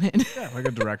that come in? Yeah, like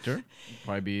a director.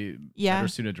 Probably be better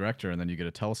suited director. And then you get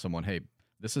to tell someone, hey,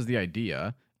 this is the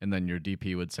idea. And then your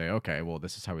DP would say, okay, well,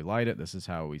 this is how we light it. This is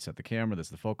how we set the camera. This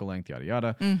is the focal length, yada,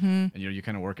 yada. Mm-hmm. And you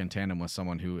kind of work in tandem with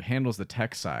someone who handles the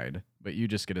tech side, but you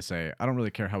just get to say, I don't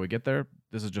really care how we get there.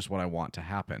 This is just what I want to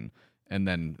happen. And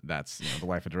then that's the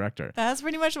life of director. That's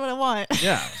pretty much what I want.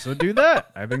 Yeah, so do that.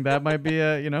 I think that might be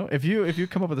if you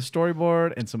come up with a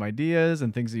storyboard and some ideas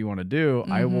and things that you want to do,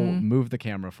 I will move the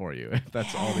camera for you if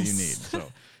that's all that you need. So,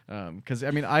 because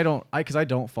I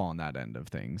don't fall on that end of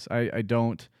things.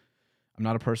 I'm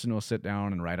not a person who will sit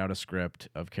down and write out a script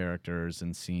of characters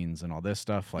and scenes and all this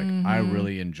stuff. Like I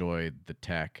really enjoy the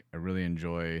tech. I really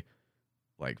enjoy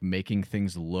like making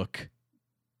things look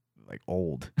like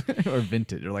old or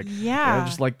vintage or like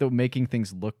just like making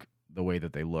things look the way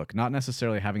that they look, not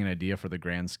necessarily having an idea for the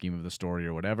grand scheme of the story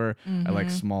or whatever. I like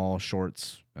small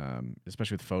shorts,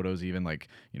 especially with photos, even like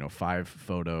 5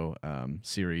 photo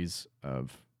series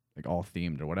of like all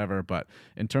themed or whatever. But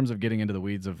in terms of getting into the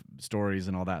weeds of stories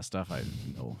and all that stuff,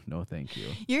 no thank you.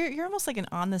 You're almost like an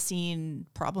on the scene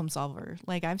problem solver.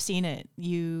 Like I've seen it.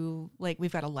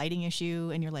 We've got a lighting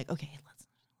issue and you're like, okay,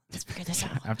 let's figure this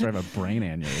out. After I have a brain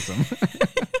aneurysm.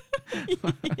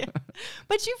 Yeah.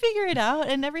 But you figure it out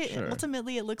and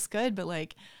ultimately it looks good. But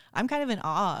like, I'm kind of in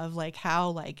awe of like how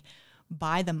like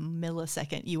by the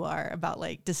millisecond you are about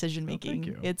like decision making. Thank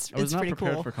you. It's I was not pretty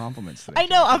prepared cool. for compliments today. I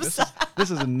know.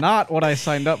 This is not what I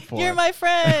signed up for. You're my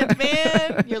friend,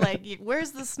 man. You're like,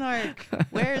 where's the snark?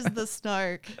 Where's the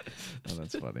snark? Oh,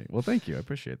 that's funny. Well, thank you. I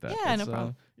appreciate that. Yeah, no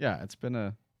problem. It's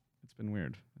been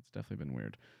weird. It's definitely been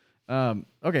weird.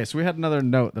 Okay, so we had another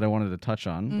note that I wanted to touch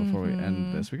on before we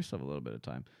end this. We still have a little bit of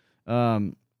time.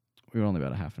 We were only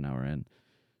about a half an hour in.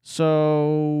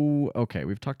 So, okay,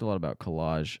 we've talked a lot about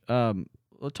collage.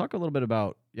 Let's talk a little bit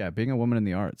about, being a woman in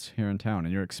the arts here in town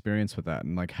and your experience with that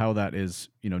and like how that is,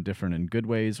 different in good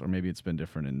ways, or maybe it's been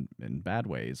different in bad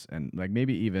ways. And like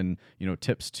maybe even,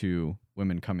 tips to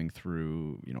women coming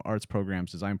through, arts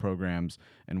programs, design programs,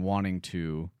 and wanting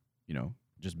to,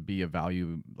 just be a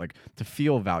value, like to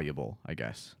feel valuable, I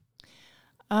guess.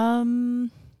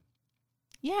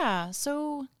 Yeah.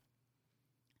 So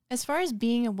as far as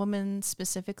being a woman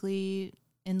specifically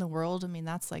in the world, I mean,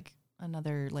 that's like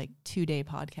another like 2-day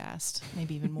podcast,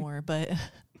 maybe even more, but,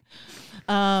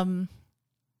 I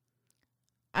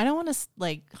don't want to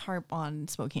like harp on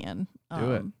Spokane.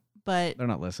 Do it. but they're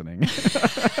not listening.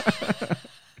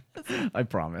 I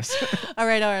promise. All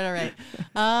right.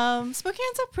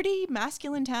 Spokane's a pretty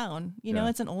masculine town. You know,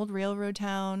 it's an old railroad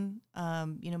town.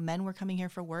 Men were coming here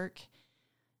for work.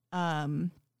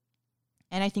 And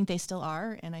I think they still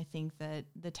are. And I think that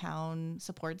the town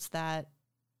supports that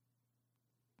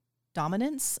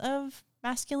dominance of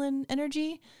masculine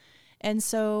energy. And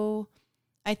so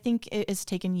I think it has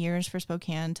taken years for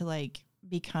Spokane to like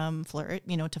become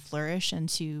to flourish and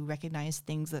to recognize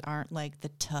things that aren't like the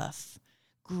tough,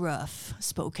 gruff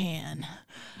Spokane.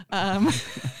 And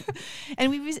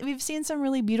we've seen some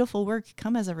really beautiful work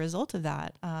come as a result of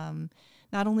that.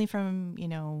 Not only from,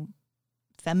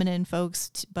 feminine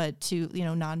folks, but to,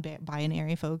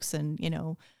 non-binary folks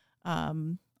and,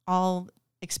 all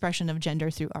expression of gender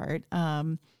through art.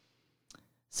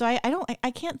 So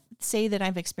I can't say that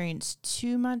I've experienced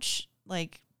too much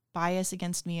like bias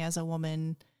against me as a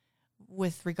woman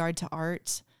with regard to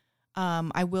art.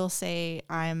 I will say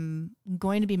I'm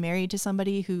going to be married to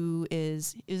somebody who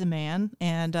is a man,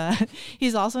 and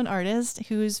he's also an artist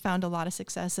who's found a lot of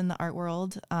success in the art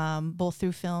world, both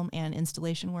through film and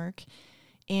installation work.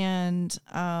 And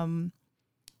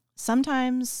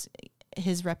sometimes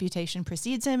his reputation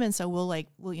precedes him, and so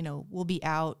we'll be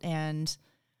out and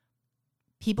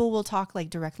people will talk like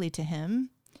directly to him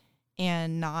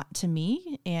and not to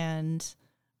me. And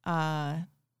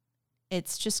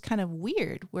it's just kind of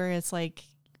weird where it's like,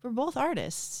 we're both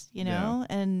artists,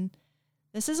 and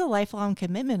this is a lifelong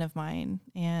commitment of mine.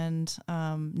 And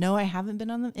no, I haven't been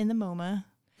in the MoMA.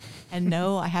 And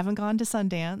no, I haven't gone to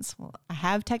Sundance. Well, I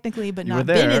have technically, but not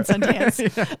been in Sundance.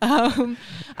 Yeah.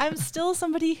 I'm still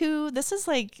somebody who, this is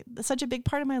like such a big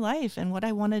part of my life and what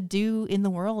I want to do in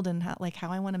the world and how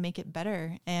I want to make it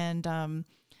better. And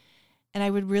I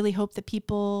would really hope that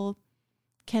people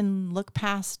can look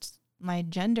past my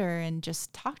gender and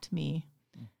just talk to me,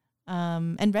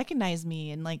 and recognize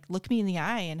me and like look me in the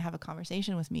eye and have a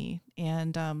conversation with me.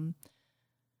 And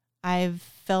I've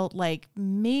felt like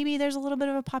maybe there's a little bit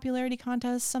of a popularity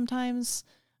contest sometimes.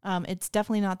 It's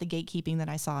definitely not the gatekeeping that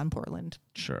I saw in Portland.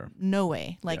 Sure. No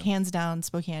way. Like hands down,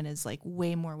 Spokane is like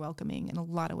way more welcoming in a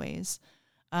lot of ways.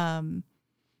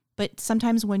 But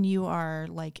sometimes when you are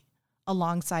like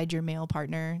alongside your male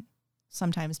partner,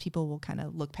 sometimes people will kind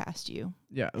of look past you.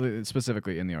 Yeah.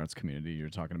 Specifically in the arts community you're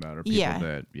talking about, or people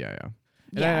that,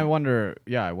 And I wonder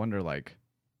like,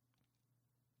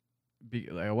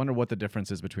 I wonder what the difference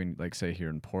is between, like, say here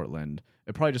in Portland.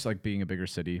 It probably just like being a bigger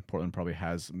city. Portland probably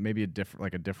has maybe a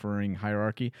differing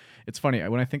hierarchy. It's funny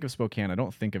when I think of Spokane, I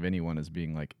don't think of anyone as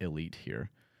being like elite here.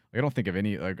 Like, I don't think of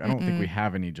any. Like, I don't think we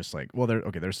have any. Just like, well,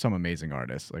 there's some amazing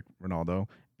artists. Like Ronaldo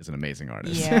is an amazing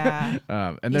artist. Yeah,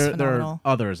 and there are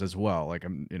others as well. Like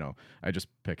I just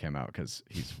pick him out because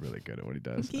he's really good at what he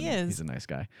does. He is. He's a nice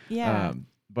guy. Yeah.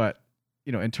 But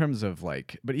in terms of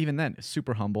like, but even then,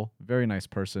 super humble, very nice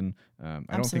person. I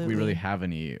don't think we really have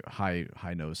any high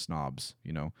nose snobs,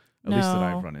 at least that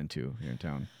I've run into here in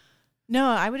town. No,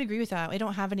 I would agree with that. We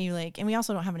don't have any and we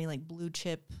also don't have any like blue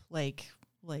chip, like,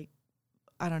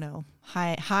 I don't know,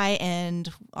 high end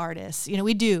artists.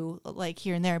 We do like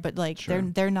here and there, but like sure.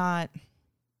 they're not,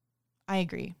 I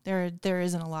agree. There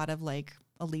isn't a lot of like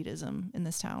elitism in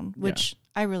this town, which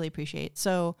I really appreciate.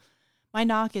 So my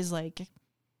knock is like,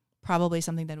 probably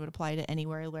something that would apply to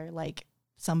anywhere where like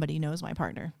somebody knows my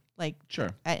partner. Like, sure.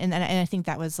 And I think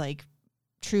that was like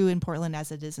true in Portland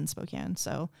as it is in Spokane.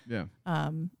 So,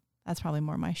 that's probably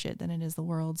more my shit than it is the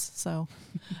world's. So,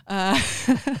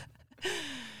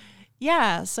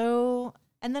 So,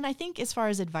 and then I think as far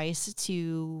as advice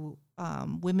to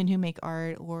women who make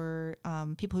art or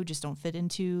people who just don't fit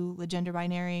into the gender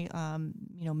binary,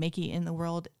 making it in the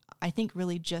world, I think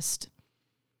really just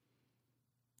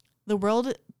the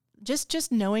world.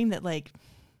 Just knowing that like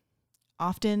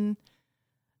often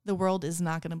the world is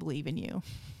not going to believe in you,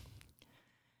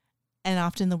 and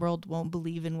often the world won't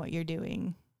believe in what you're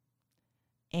doing.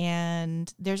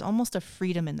 And there's almost a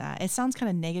freedom in that. It sounds kind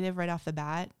of negative right off the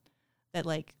bat that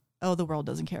like, oh, the world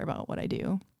doesn't care about what I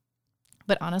do.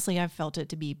 But honestly, I've felt it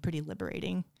to be pretty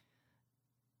liberating.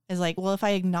 It's like, well, if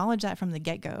I acknowledge that from the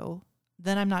get-go,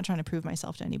 then I'm not trying to prove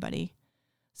myself to anybody.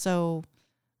 So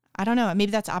I don't know.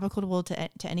 Maybe that's applicable to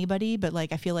anybody, but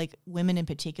like I feel like women in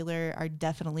particular have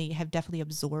definitely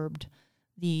absorbed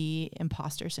the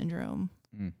imposter syndrome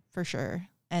for sure,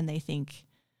 and they think,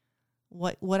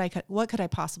 what could I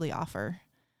possibly offer?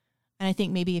 And I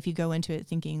think maybe if you go into it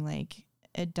thinking like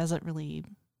it doesn't really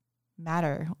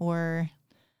matter, or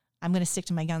I'm going to stick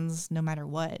to my guns no matter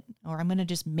what, or I'm going to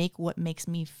just make what makes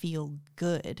me feel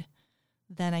good,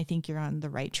 then I think you're on the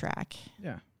right track.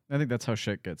 Yeah. I think that's how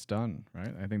shit gets done,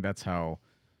 right? I think that's how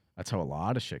That's how a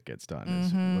lot of shit gets done.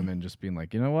 Is women just being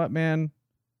like, you know what, man,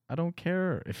 I don't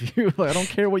care if you. Like, I don't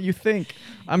care what you think.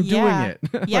 I'm doing it.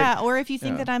 Yeah, or if you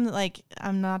think that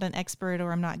I'm not an expert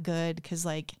or I'm not good, because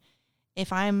like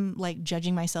if I'm like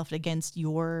judging myself against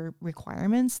your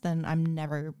requirements, then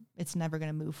it's never going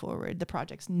to move forward. The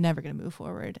project's never going to move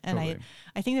forward. And Totally.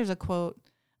 I think there's a quote,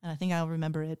 and I think I'll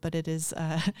remember it, but it is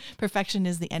perfection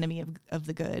is the enemy of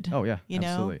the good. Oh yeah, you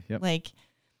absolutely. know, Yep. like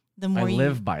the more I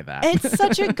live by that. It's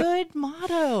such a good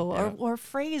motto or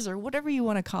phrase or whatever you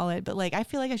want to call it. But like, I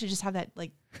feel like I should just have that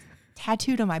like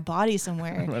tattooed on my body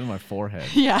somewhere. Right on my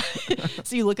forehead. Yeah.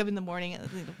 So you look up in the morning and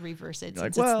reverse it. You're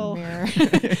Since like, it's well,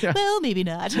 the mirror. Well, maybe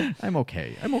not. I'm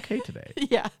okay. I'm okay today.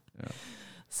 Yeah.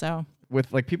 So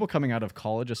with like people coming out of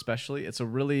college, especially, it's a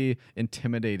really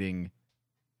intimidating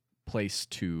place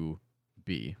to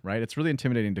be, right? It's really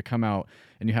intimidating to come out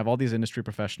and you have all these industry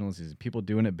professionals, these people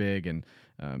doing it big, and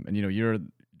you know, you're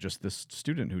just this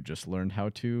student who just learned how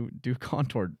to do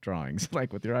contour drawings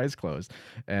like with your eyes closed,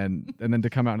 and then to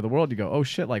come out into the world, you go, oh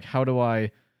shit, like how do I,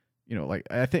 you know, like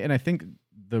I think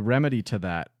the remedy to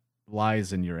that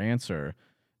lies in your answer,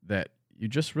 that you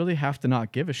just really have to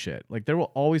not give a shit. Like there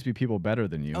will always be people better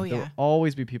than you. There will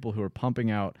always be people who are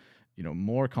pumping out, you know,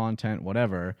 more content,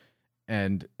 whatever.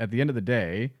 And at the end of the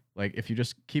day, like if you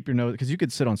just keep your nose, because you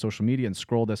could sit on social media and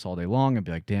scroll this all day long and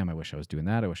be like, damn, I wish I was doing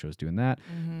that. I wish I was doing that.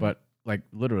 But like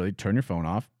literally turn your phone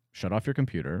off, shut off your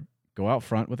computer, go out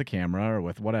front with a camera or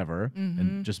with whatever,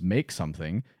 and just make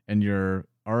something. And you're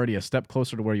already a step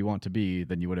closer to where you want to be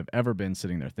than you would have ever been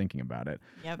sitting there thinking about it.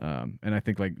 Yep. And I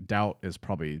think like doubt is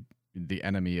probably the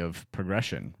enemy of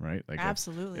progression, right? Like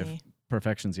absolutely. If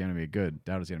perfection's the enemy of good,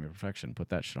 doubt is the enemy of perfection. Put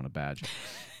that shit on a badge.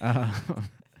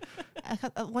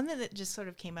 One that just sort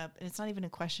of came up, and it's not even a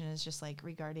question, is just like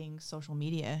regarding social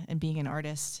media and being an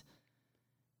artist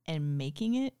and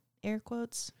making it, air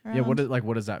quotes. Around. Yeah.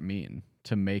 What does that mean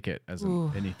to make it as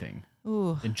anything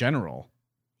in general?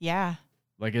 Yeah.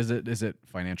 Like, is it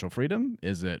financial freedom?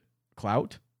 Is it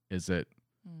clout? Is it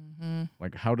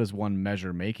like, how does one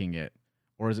measure making it?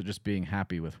 Or is it just being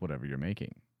happy with whatever you're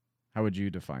making? How would you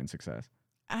define success?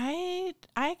 I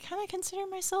kind of consider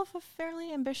myself a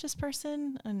fairly ambitious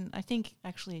person. And I think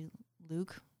actually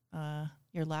Luke,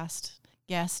 your last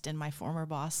guest and my former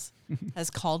boss,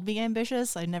 has called me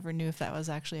ambitious. I never knew if that was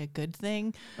actually a good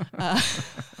thing.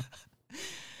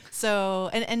 So,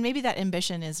 and maybe that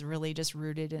ambition is really just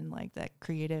rooted in like that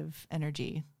creative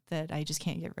energy that I just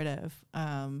can't get rid of.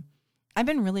 I've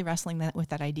been really wrestling with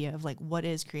that idea of like, what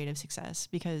is creative success?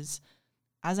 Because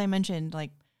as I mentioned,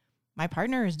 like my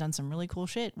partner has done some really cool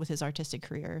shit with his artistic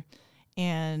career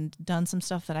and done some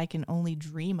stuff that I can only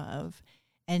dream of.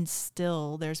 And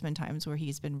still there's been times where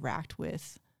he's been racked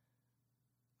with,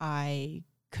 I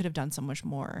could have done so much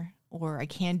more, or I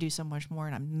can do so much more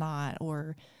and I'm not,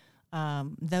 or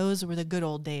those were the good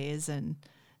old days and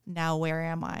now where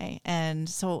am I? And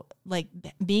so like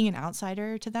being an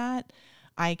outsider to that,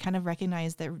 I kind of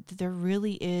recognize that there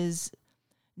really is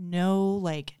no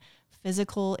like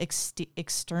physical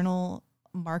external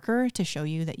marker to show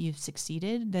you that you've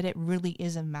succeeded, that it really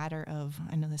is a matter of,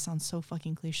 I know this sounds so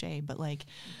fucking cliche, but like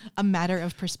a matter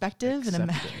of perspective and a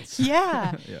matter.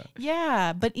 Yeah.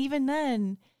 Yeah. But even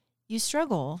then you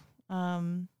struggle,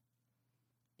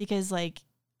 because like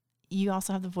you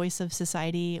also have the voice of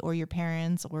society or your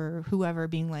parents or whoever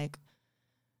being like,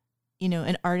 you know,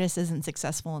 an artist isn't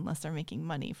successful unless they're making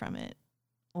money from it,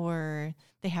 or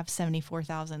they have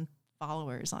 74,000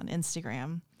 followers on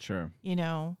Instagram. Sure. You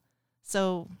know,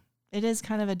 so it is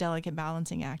kind of a delicate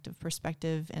balancing act of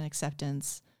perspective and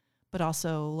acceptance, but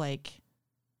also like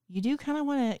you do kind of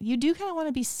want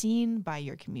to be seen by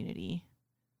your community.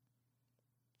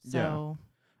 So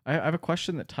I have a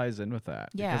question that ties in with that,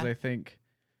 because I think,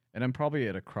 and I'm probably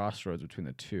at a crossroads between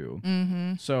the two.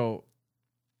 So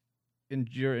in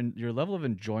your level of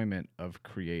enjoyment of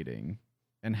creating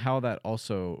and how that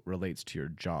also relates to your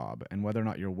job and whether or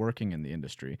not you're working in the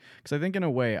industry. Because I think in a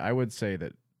way, I would say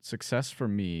that success for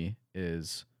me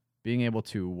is being able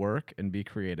to work and be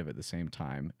creative at the same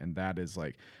time. And that is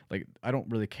like I don't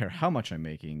really care how much I'm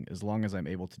making as long as I'm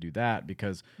able to do that,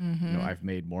 because you know, I've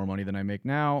made more money than I make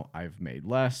now. I've made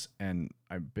less, and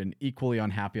I've been equally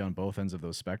unhappy on both ends of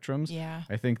those spectrums. Yeah.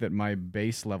 I think that my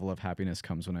base level of happiness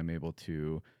comes when I'm able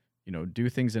to, you know, do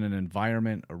things in an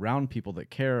environment around people that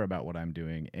care about what I'm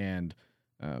doing and,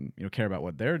 you know, care about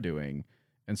what they're doing.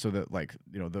 And so that, like,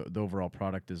 you know, the overall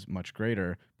product is much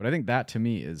greater. But I think that to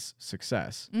me is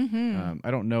success. I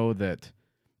don't know that,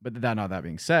 but that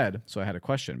being said, so I had a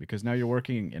question, because now you're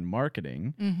working in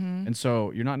marketing. And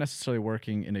so you're not necessarily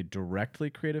working in a directly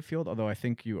creative field, although I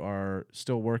think you are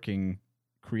still working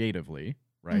creatively,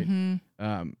 right?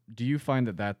 Mm-hmm. Do you find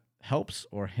that helps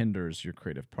or hinders your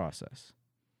creative process?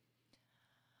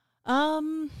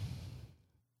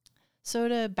 So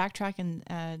to backtrack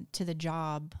and to the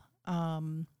job,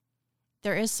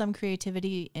 there is some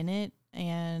creativity in it,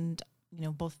 and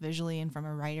both visually and from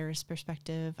a writer's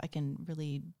perspective, I can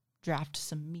really draft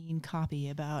some mean copy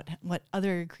about what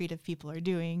other creative people are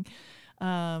doing.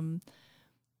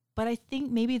 But I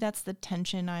think maybe that's the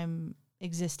tension I'm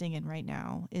existing in right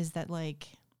now, is that like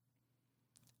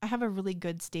I have a really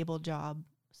good, stable job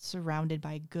surrounded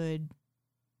by good,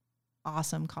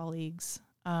 awesome colleagues.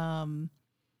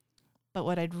 But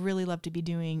what I'd really love to be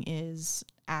doing is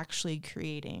actually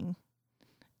creating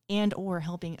and or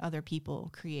helping other people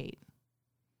create.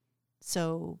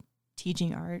 So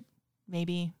teaching art,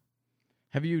 maybe.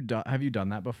 Have you done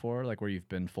that before? Like where you've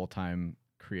been full-time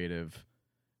creative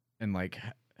and like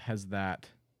has that,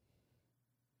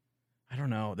 I don't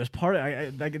know. There's part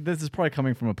I like this is probably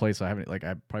coming from a place I probably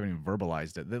haven't even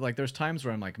verbalized it. Like there's times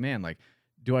where I'm like, man, like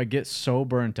do I get so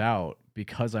burnt out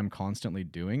because I'm constantly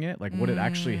doing it? Like would it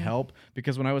actually help?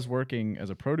 Because when I was working as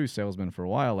a produce salesman for a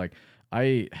while, like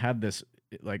I had this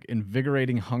like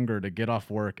invigorating hunger to get off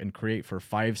work and create for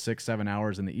 5, 6, 7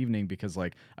 hours in the evening because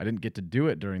like I didn't get to do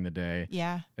it during the day.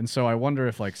 Yeah. And so I wonder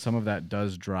if like some of that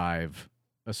does drive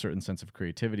a certain sense of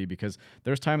creativity, because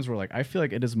there's times where like I feel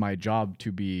like it is my job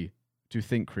to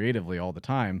think creatively all the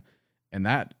time, and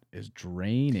that is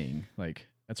draining. Like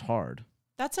it's hard.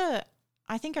 That's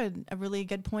I think a really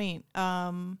good point.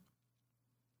 Yeah,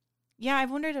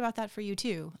 I've wondered about that for you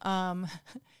too.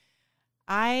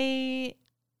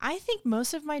 I think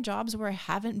most of my jobs where I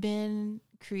haven't been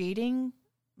creating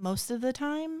most of the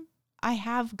time, I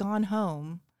have gone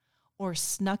home or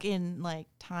snuck in like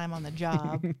time on the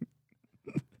job.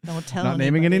 Don't tell Not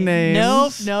anybody. naming any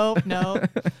names. Nope.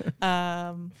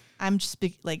 I'm just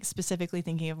specifically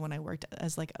thinking of when I worked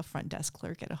as like a front desk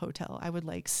clerk at a hotel. I would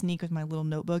like sneak with my little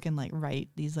notebook and like write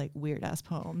these like weird ass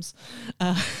poems.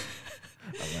 I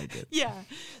like it. Yeah.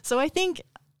 So I think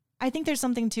there's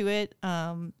something to it.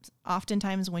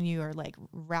 Oftentimes when you are like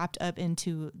wrapped up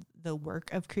into the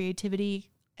work of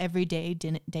creativity every day,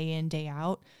 day in, day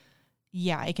out,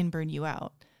 yeah, it can burn you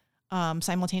out.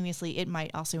 Simultaneously, it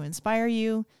might also inspire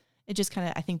you. It just kind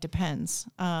of, I think, depends.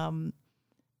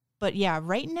 But yeah,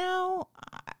 right now,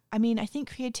 I mean, I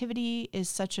think creativity is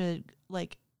such a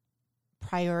like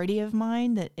priority of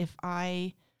mine that if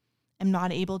I am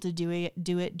not able to do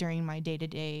it during my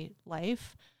day-to-day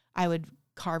life, I would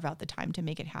carve out the time to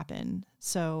make it happen.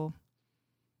 So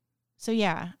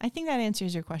yeah, I think that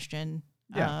answers your question.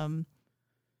 Yeah.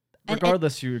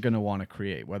 Regardless, you're going to want to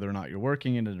create, whether or not you're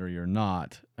working in it or you're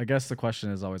not. I guess the question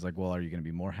is always like, well, are you going to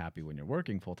be more happy when you're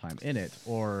working full-time in it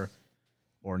or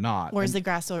not? Or is the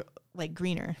grass like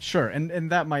greener? Sure.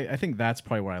 And I think that's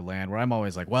probably where I land, where I'm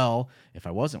always like, well, if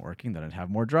I wasn't working, then I'd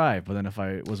have more drive. But then if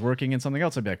I was working in something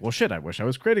else, I'd be like, well, shit, I wish I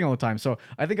was creating all the time. So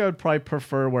I think I would probably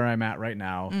prefer where I'm at right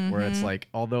now, where it's like,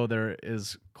 although there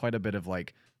is quite a bit of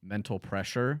like mental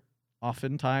pressure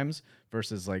oftentimes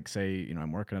versus like, say,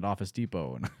 I'm working at Office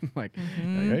Depot and I'm like,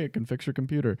 hey, it can fix your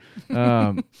computer.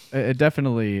 It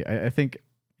definitely, I think,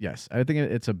 yes, I think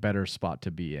it's a better spot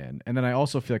to be in. And then I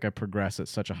also feel like I progress at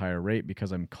such a higher rate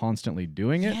because I'm constantly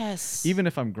doing it. Yes. Even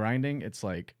if I'm grinding, it's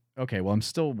like, okay, well, I'm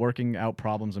still working out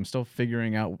problems. I'm still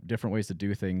figuring out different ways to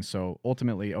do things. So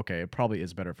ultimately, okay, it probably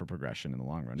is better for progression in the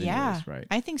long run. Yeah, anyways, right?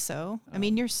 I think so. I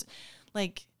mean, you're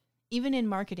like, even in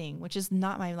marketing, which is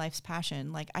not my life's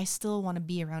passion, like I still want to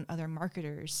be around other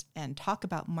marketers and talk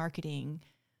about marketing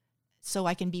so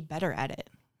I can be better at it.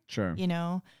 Sure.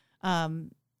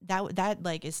 That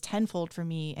like is tenfold for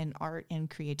me in art and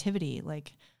creativity.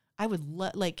 Like I would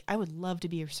love to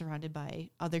be surrounded by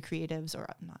other creatives, or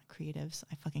not creatives.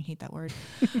 I fucking hate that word.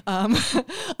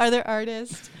 Other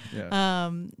artists,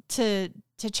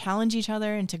 to challenge each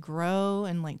other and to grow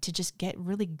and like to just get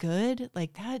really good.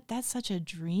 Like that's such a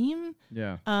dream.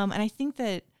 Yeah. And I think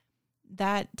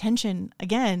that tension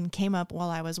again came up while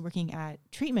I was working at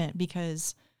treatment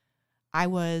because I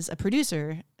was a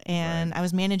producer and I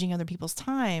was managing other people's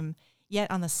time. Yet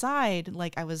on the side,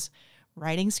 like I was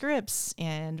writing scripts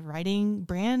and writing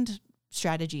brand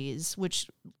strategies, which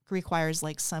requires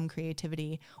like some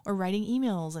creativity, or writing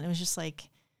emails. And it was just like,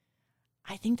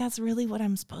 I think that's really what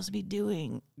I'm supposed to be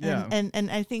doing. Yeah. And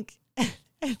I think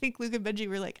Luke and Benji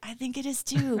were like, I think it is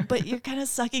too, but you're kind of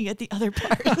sucking at the other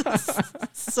parts.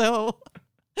 So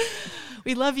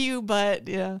we love you, but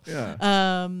yeah.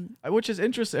 Yeah. Which is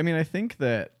interesting. I mean, I think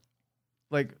that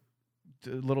like a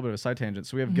little bit of a side tangent.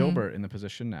 So we have Gilbert in the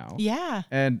position now. Yeah.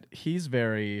 And he's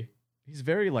very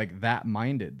like that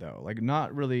minded though. Like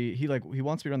not really, he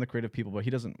wants to be around the creative people, but he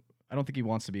doesn't, I don't think he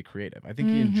wants to be creative. I think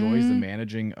he enjoys the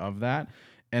managing of that.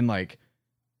 And like,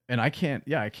 and I can't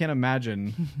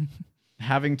imagine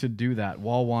having to do that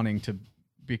while wanting to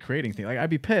be creating things. Like, I'd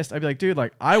be pissed. I'd be like, dude,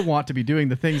 like, I want to be doing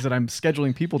the things that I'm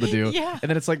scheduling people to do. Yeah. And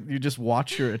then it's like, you just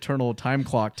watch your eternal time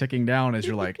clock ticking down as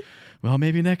you're like, well,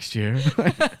 maybe next year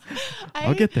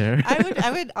I'll get there.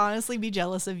 I would honestly be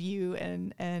jealous of you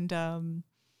and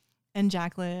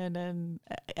Jacqueline and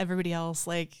everybody else.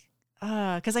 Like,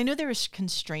 because I know there's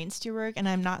constraints to your work, and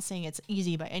I'm not saying it's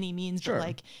easy by any means, Sure. but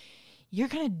like, you're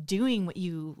kind of doing what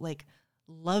you like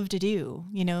love to do.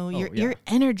 You know, you're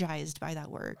energized by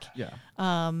that work. Yeah.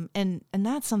 And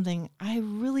that's something I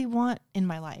really want in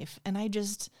my life, and I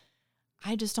just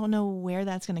don't know where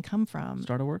that's going to come from.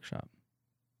 Start a workshop.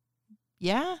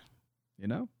 Yeah. You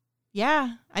know?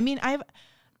 Yeah. I mean, I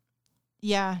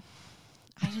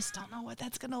just don't know what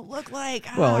that's going to look like.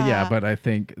 Well, yeah, but I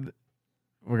think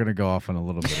we're going to go off on a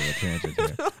little bit of a tangent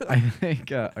here. I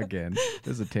think, again,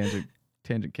 this is a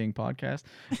Tangent King podcast.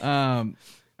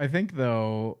 I think,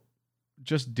 though,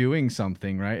 just doing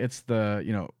something, right? It's the,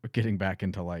 you know, getting back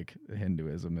into like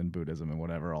Hinduism and Buddhism and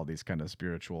whatever, all these kind of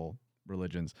spiritual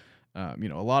religions. You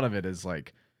know, a lot of it is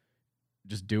like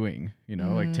just doing, you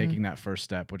know, like taking that first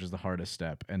step, which is the hardest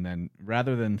step. And then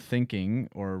rather than thinking,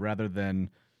 or rather than,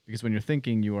 because when you're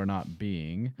thinking, you are not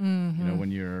being, you know,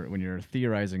 when you're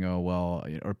theorizing, oh, well,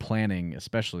 or planning,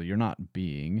 especially, you're not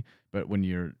being, but when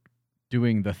you're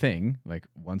doing the thing, like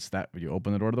once that you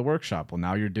open the door to the workshop, well,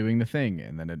 now you're doing the thing,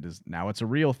 and then now it's a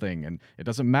real thing, and it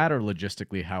doesn't matter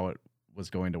logistically how it was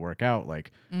going to work out.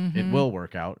 Like it will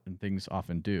work out, and things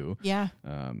often do. Yeah.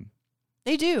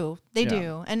 They do. They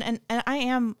do. And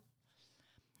I'm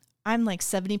like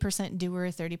 70% doer,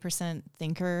 30%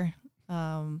 thinker,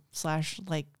 /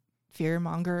 like fear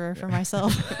monger for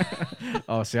myself.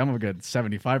 Oh, see, I'm a good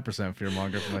 75% fear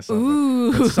monger for myself.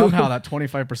 Ooh. But somehow that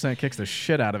 25% kicks the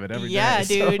shit out of it every day. Yeah,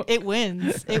 dude, so. it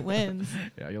wins. It wins.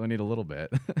 Yeah, you only need a little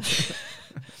bit.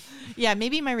 Yeah,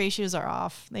 maybe my ratios are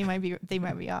off. They might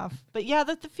be off. But yeah,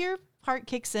 the fear part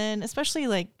kicks in, especially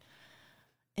like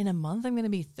in a month I'm going to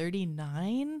be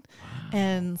 39. Wow.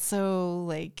 And so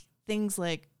like things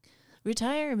like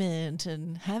retirement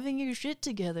and having your shit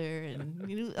together and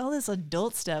you know, all this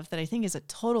adult stuff that I think is a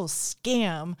total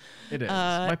scam. It is.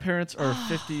 My parents are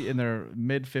 50 in their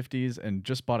mid 50s and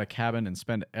just bought a cabin and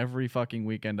spend every fucking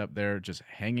weekend up there just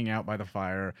hanging out by the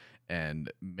fire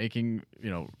and making,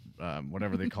 you know,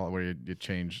 whatever they call it, where you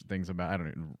change things about, I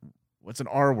don't know. What's an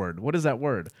R word? What is that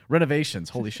word?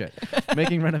 Renovations. Holy shit.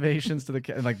 Making renovations to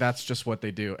the, like, that's just what they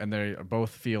do. And they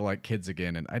both feel like kids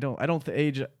again. And I don't think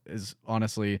age is,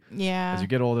 honestly, as you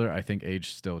get older, I think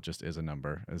age still just is a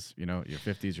number. As you know, your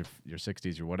 50s, your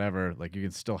 60s, your whatever, like you can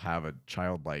still have a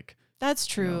childlike. That's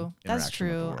true. You know, that's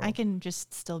true. I can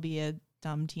just still be a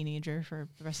dumb teenager for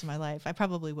the rest of my life. I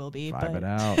probably will be. Vibe it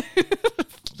out.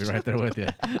 I'll be right there with you.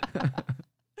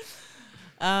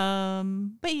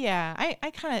 But yeah,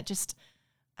 I kind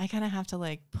of have to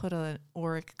like put an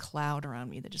auric cloud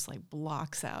around me that just like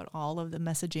blocks out all of the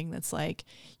messaging that's like,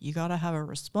 you got to have a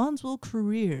responsible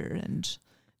career and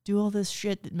do all this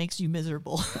shit that makes you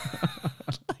miserable.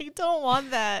 I don't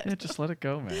want that. Yeah, just let it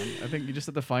go, man. I think you just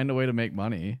have to find a way to make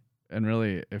money. And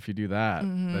really, if you do that,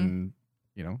 then,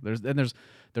 you know,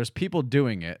 there's people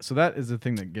doing it. So that is the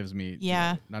thing that gives me, you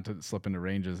know, not to slip into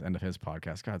Range's end of his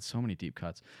podcast. God, so many deep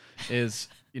cuts. Is,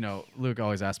 you know, Luke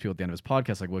always asks people at the end of his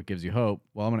podcast, like, what gives you hope?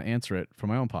 Well, I'm going to answer it for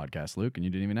my own podcast, Luke, and you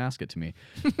didn't even ask it to me.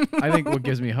 I think what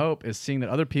gives me hope is seeing that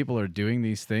other people are doing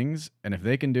these things. And if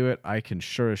they can do it, I can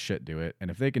sure as shit do it.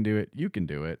 And if they can do it, you can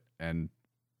do it. And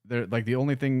they're like, the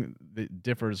only thing that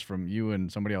differs from you and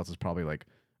somebody else is probably like,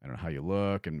 I don't know how you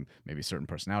look and maybe certain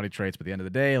personality traits, but at the end of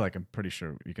the day, like, I'm pretty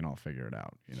sure you can all figure it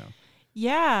out, you know?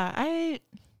 Yeah. I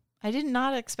did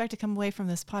not expect to come away from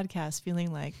this podcast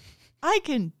feeling like I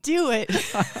can do it,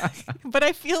 but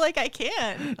I feel like I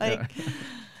can. Like,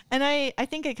 and I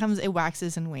think it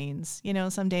waxes and wanes. You know,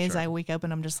 some days I wake up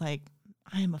and I'm just like,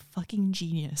 I am a fucking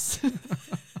genius.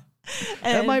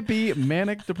 That might be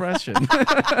manic depression.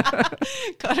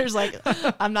 Connor's like,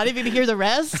 I'm not even gonna hear the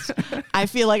rest. I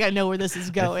feel like I know where this is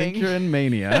going. I think you're in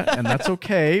mania, and that's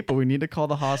okay, but we need to call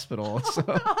the hospital.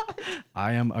 So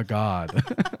I am a god.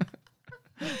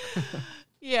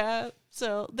 Yeah.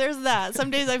 So there's that.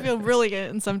 Some days I feel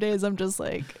brilliant, and some days I'm just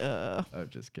like, I'm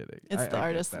just kidding. It's the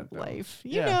artist's life.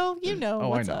 You know Oh,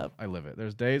 what's I know. up. I live it.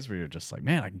 There's days where you're just like,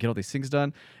 man, I can get all these things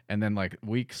done. And then like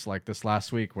weeks like this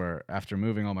last week where after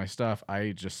moving all my stuff,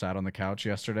 I just sat on the couch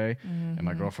yesterday and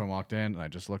my girlfriend walked in and I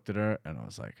just looked at her and I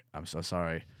was like, I'm so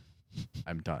sorry.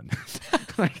 I'm done.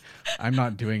 Like, I'm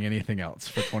not doing anything else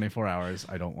for 24 hours.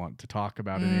 I don't want to talk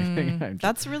about anything.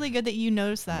 That's really good that you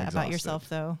notice that about exhausted. yourself,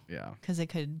 though. Yeah. Because it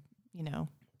could,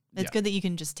 it's good that you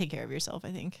can just take care of yourself,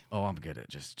 I think. Oh, I'm good at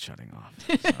just shutting off.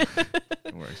 So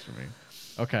it works for me.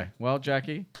 Okay. Well,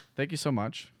 Jackie, thank you so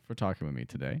much for talking with me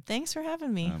today. Thanks for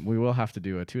having me. We will have to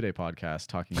do a 2-day podcast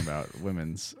talking about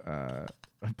women's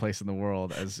place in the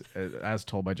world as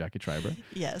told by Jackie Treiber.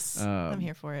 Yes. I'm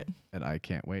here for it. And I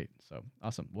can't wait. So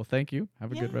awesome. Well, thank you.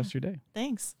 Have a good rest of your day.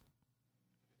 Thanks.